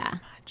 Thank you so Yeah.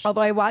 much.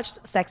 Although I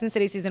watched Sex and the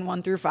City season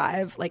 1 through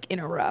 5 like in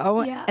a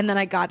row, Yeah. and then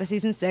I got to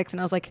season 6 and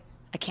I was like,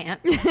 I can't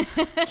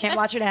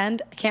watch it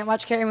end. I can't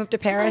watch Carrie move to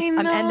Paris. I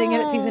I'm ending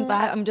it at season know.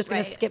 5. I'm just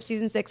gonna Right. skip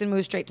season 6 and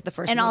move straight to the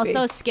first And movie.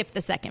 also skip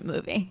the second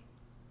movie.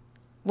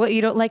 What,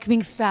 you don't like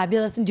being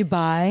fabulous in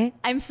Dubai?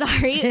 I'm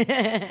sorry.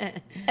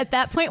 At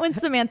that point when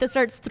Samantha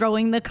starts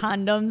throwing the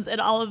condoms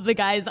at all of the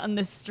guys on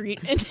the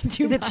street in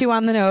Dubai, Is it too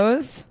on the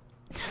nose?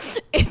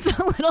 it's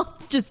a little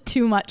just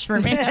too much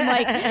for me. I'm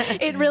like,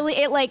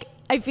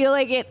 I feel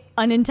like it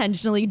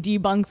unintentionally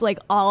debunks like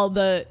all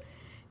the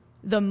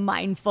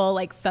mindful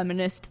like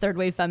feminist third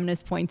wave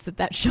feminist points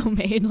that show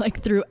made like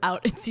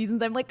throughout its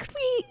seasons. I'm like,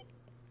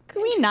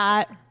 could we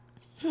not?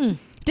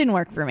 Didn't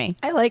work for me.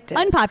 I liked it.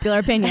 Unpopular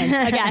opinion,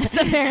 I guess,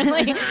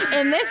 apparently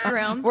in this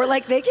room. We're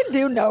like, they can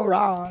do no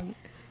wrong.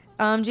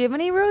 Do you have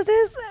any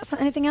roses?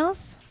 Anything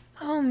else?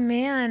 Oh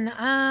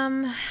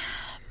man.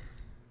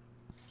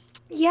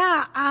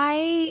 Yeah,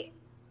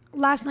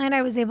 last night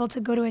I was able to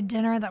go to a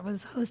dinner that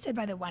was hosted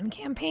by the One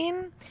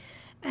Campaign,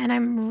 and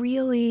I'm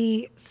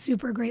really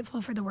super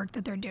grateful for the work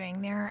that they're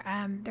doing.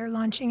 They're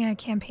launching a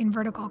campaign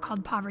vertical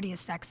called Poverty is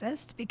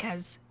Sexist,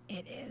 because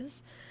it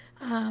is.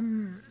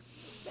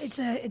 It's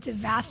a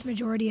vast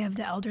majority of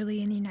the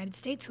elderly in the United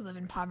States who live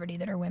in poverty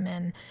that are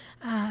women.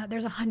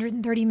 There's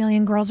 130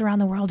 million girls around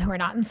the world who are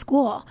not in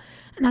school,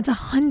 and that's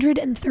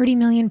 130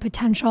 million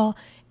potential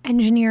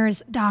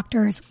engineers,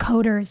 doctors,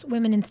 coders,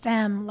 women in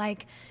STEM.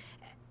 Like,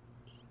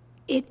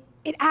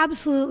 it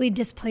absolutely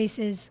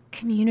displaces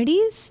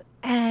communities,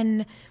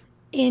 and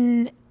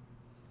in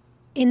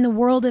the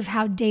world of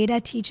how data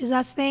teaches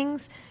us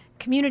things,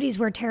 communities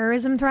where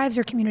terrorism thrives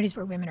are communities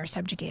where women are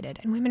subjugated,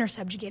 and women are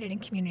subjugated in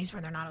communities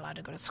where they're not allowed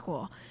to go to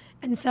school.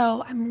 And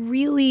so I'm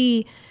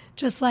really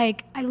just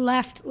like, I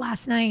left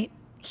last night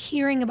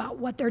hearing about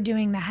what they're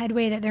doing, the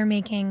headway that they're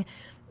making,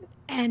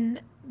 and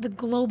the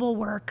global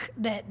work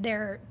that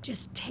they're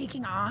just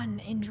taking on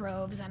in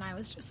droves. And I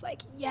was just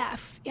like,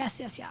 yes.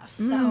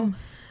 So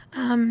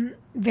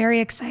very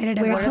excited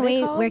about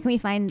Where can we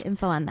find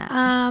info on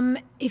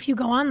that? if you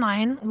go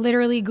online,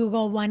 literally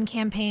Google One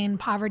Campaign,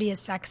 Poverty is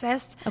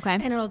Sexist. Okay.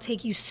 And it'll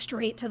take you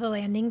straight to the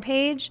landing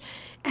page.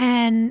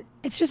 And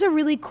it's just a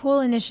really cool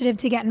initiative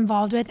to get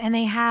involved with. And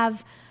they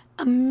have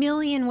a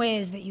million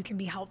ways that you can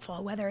be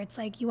helpful, whether it's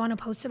like you want to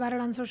post about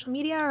it on social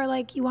media, or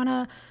like you want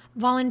to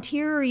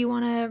volunteer, or you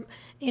want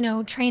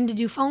to, train to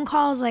do phone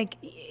calls. Like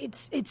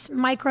it's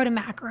micro to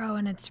macro,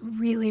 and it's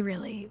really,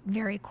 really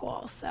very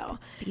cool. So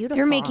beautiful.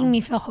 They're making me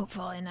feel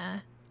hopeful in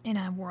a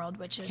world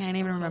which is Can't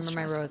even a little remember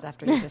my stressful. rose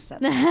after you just said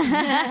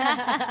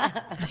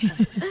that.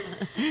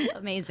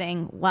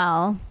 Amazing.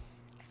 Well,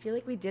 I feel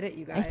like we did it,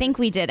 you guys. I think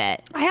we did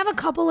it. I have a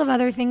couple of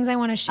other things I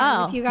want to share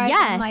Oh, with you guys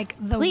yes, on like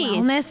the please.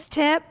 wellness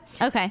tip.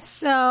 Okay.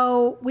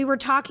 So we were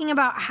talking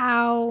about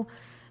how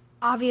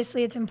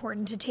obviously it's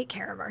important to take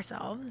care of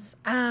ourselves.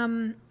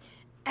 And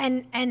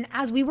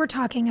as we were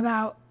talking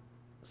about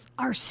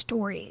our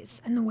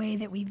stories and the way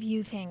that we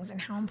view things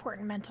and how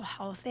important mental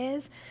health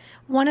is,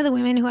 one of the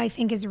women who I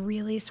think is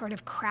really sort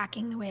of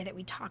cracking the way that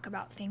we talk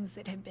about things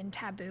that have been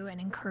taboo and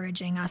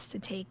encouraging us to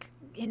take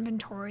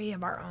inventory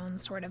of our own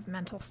sort of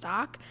mental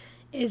stock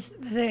is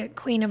the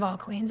queen of all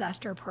queens,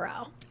 Esther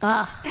Perel.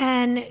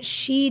 And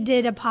she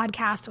did a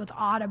podcast with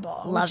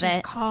Audible, Love which is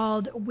it.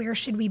 called Where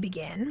Should We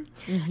Begin?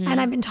 And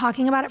I've been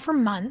talking about it for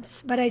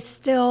months, but I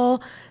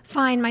still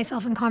find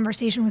myself in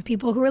conversation with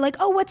people who are like,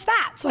 oh, what's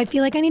that? So I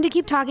feel like I need to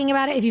keep talking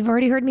about it. If you've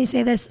already heard me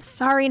say this,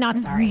 sorry, not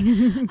sorry.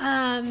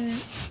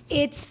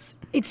 It's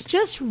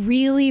just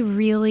really,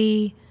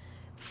 really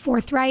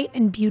forthright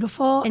and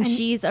beautiful. And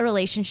she's a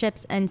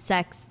relationships and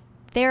sex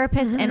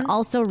therapist and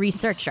also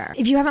researcher.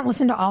 If you haven't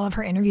listened to all of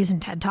her interviews and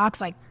TED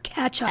Talks, like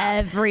catch up.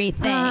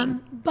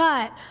 Everything.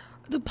 But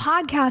the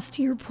podcast,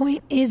 to your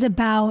point, is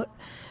about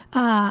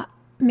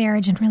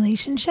marriage and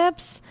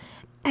relationships.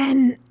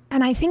 And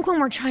And I think when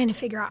we're trying to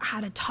figure out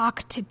how to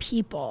talk to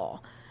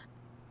people,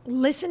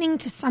 listening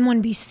to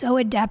someone be so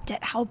adept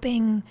at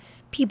helping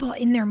people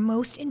in their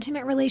most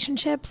intimate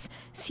relationships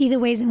see the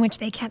ways in which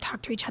they can't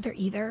talk to each other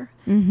either,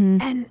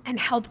 and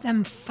help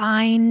them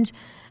find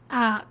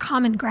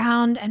common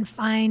ground and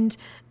find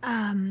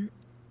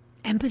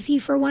empathy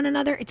for one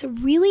another. It's a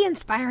really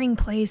inspiring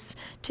place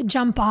to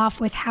jump off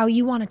with how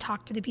you want to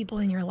talk to the people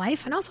in your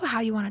life and also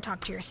how you want to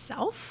talk to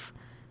yourself.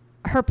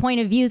 Her point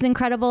of view is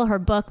incredible. Her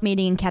book,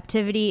 Mating in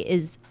Captivity,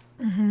 is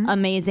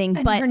amazing.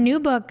 And her new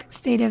book,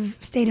 State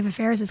of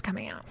Affairs, is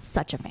coming out.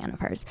 Such a fan of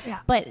hers. Yeah.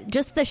 But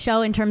just the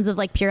show in terms of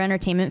like pure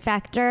entertainment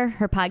factor,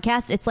 her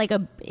podcast, it's like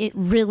it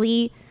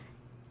really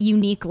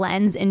unique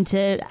lens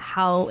into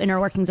how inner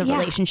workings of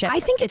relationships. I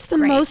think it's the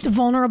great. most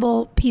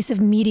vulnerable piece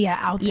of media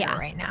out there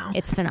right now.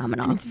 It's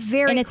phenomenal. And it's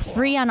very it's cool.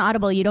 free on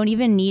Audible. You don't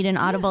even need an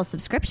Audible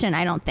subscription,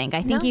 I don't think.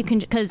 I think you can,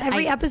 because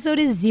every episode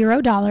is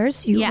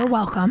 $0. You are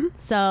welcome.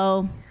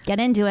 So get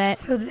into it.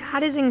 So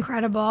that is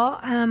incredible.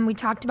 We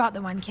talked about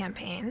the One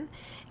campaign.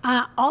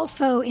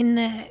 Also, in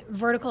the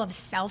vertical of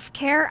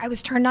self-care, I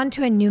was turned on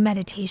to a new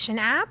meditation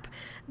app,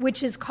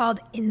 which is called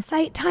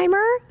Insight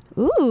Timer.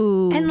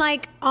 Ooh. And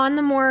like on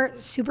the more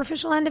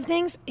superficial end of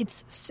things,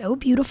 it's so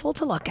beautiful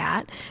to look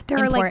at. There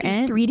are like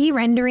these 3D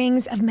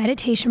renderings of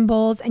meditation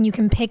bowls, and you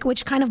can pick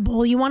which kind of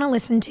bowl you want to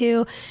listen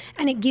to.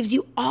 And it gives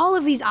you all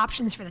of these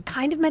options for the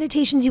kind of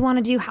meditations you want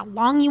to do, how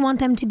long you want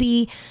them to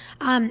be,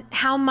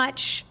 how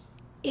much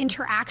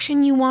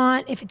interaction you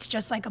want, if it's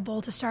just like a bowl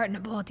to start and a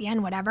bowl at the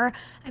end, whatever.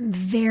 I'm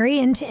very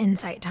into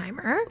Insight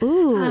Timer.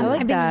 Ooh, I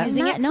like I've been that.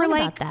 using Not it for knowing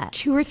like about that.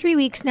 2 or 3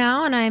 weeks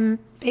now, and I'm a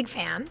big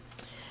fan.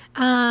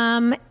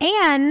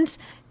 And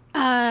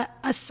a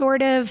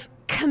sort of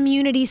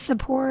community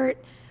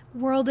support,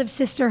 world of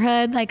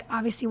sisterhood. Like,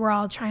 obviously, we're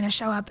all trying to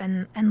show up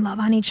and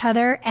love on each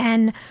other.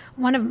 And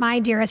one of my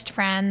dearest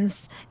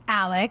friends,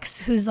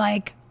 Alex, who's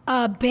like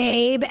a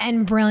babe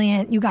and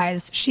brilliant, you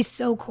guys, she's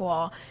so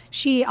cool.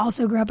 She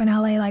also grew up in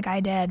LA like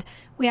I did.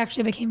 We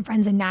actually became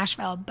friends in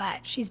Nashville, but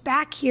she's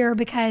back here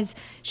because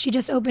she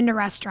just opened a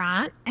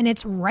restaurant, and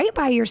it's right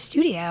by your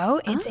studio.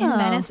 It's in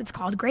Venice. It's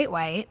called Great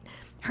White.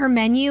 Her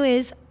menu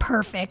is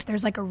perfect.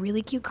 There's like a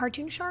really cute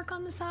cartoon shark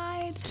on the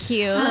side.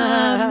 Cute.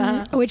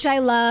 Which I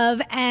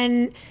love.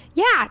 And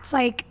yeah, it's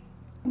like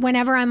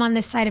whenever I'm on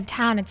this side of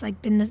town, it's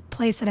like been this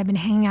place that I've been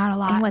hanging out a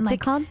lot. And what's like,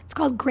 it called? It's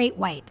called Great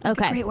White. Like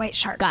Okay. a Great White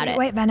Shark. Got Great it.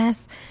 White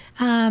Venice.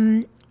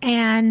 And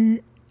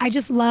I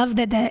just love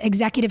that the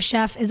executive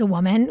chef is a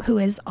woman who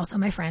is also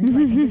my friend,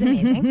 who I think is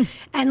amazing.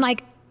 And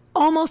like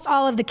almost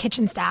all of the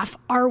kitchen staff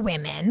are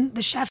women.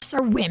 The chefs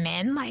are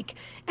women. Like,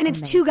 and it's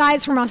 2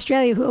 guys from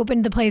Australia who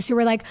opened the place who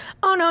were like,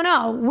 oh,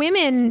 no,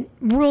 women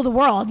rule the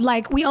world.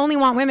 Like, we only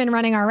want women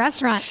running our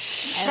restaurant.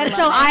 And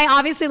so I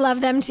obviously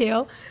love them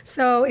too.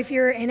 So if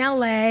you're in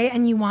LA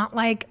and you want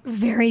like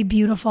very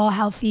beautiful,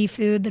 healthy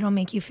food that'll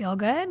make you feel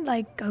good,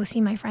 like go see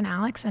my friend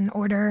Alex and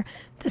order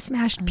the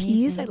smashed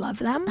peas. I love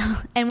them.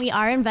 And we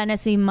are in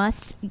Venice. We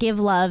must give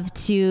love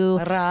to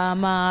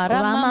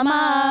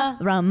Rama.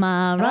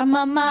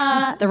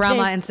 The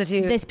Rama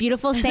Institute. This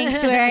beautiful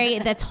sanctuary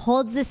that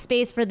holds this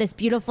space for this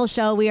beautiful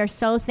show. We are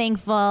so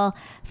thankful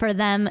for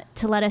them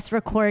to let us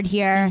record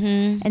here.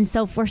 And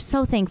so we're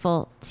so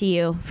thankful to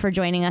you for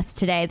joining us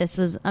today. This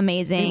was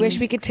amazing. We wish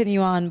we could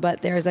continue on,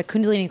 but there's a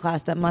Kundalini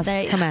class that must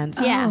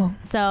commence. Yeah. Oh.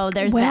 So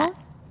there's Well, that.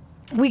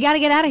 we got to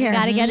get out of here.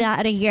 Got to get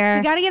out of here.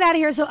 We got to get out of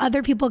here so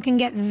other people can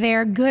get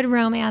their good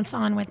romance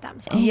on with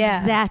themselves. Yeah.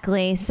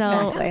 Exactly.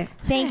 So Exactly.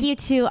 thank you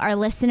to our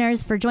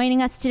listeners for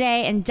joining us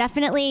today, and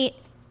definitely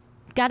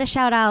got to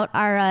shout out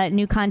our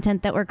new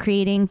content that we're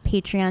creating,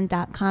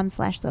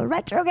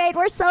 patreon.com/so-retrograde.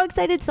 We're so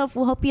excited. So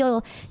we hope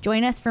you'll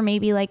join us for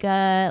maybe like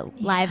a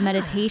live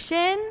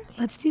meditation.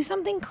 Let's do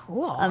something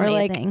cool. Or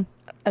like Amazing.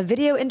 a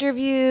video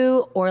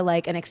interview or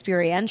like an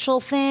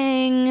experiential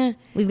thing.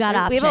 We've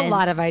got We have a options.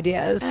 lot of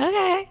ideas.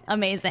 Okay.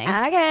 Amazing. Okay.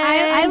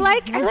 I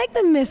like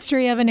the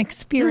mystery of an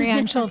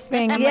experiential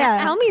thing. I'm Yeah.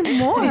 like, tell me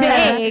more.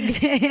 Big.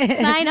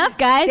 Sign up,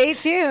 guys. Stay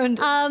tuned.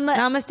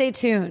 Namaste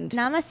tuned.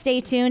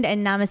 Namaste tuned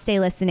and namaste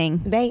listening.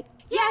 Bye.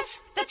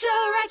 Yes, that's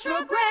a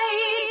retrograde.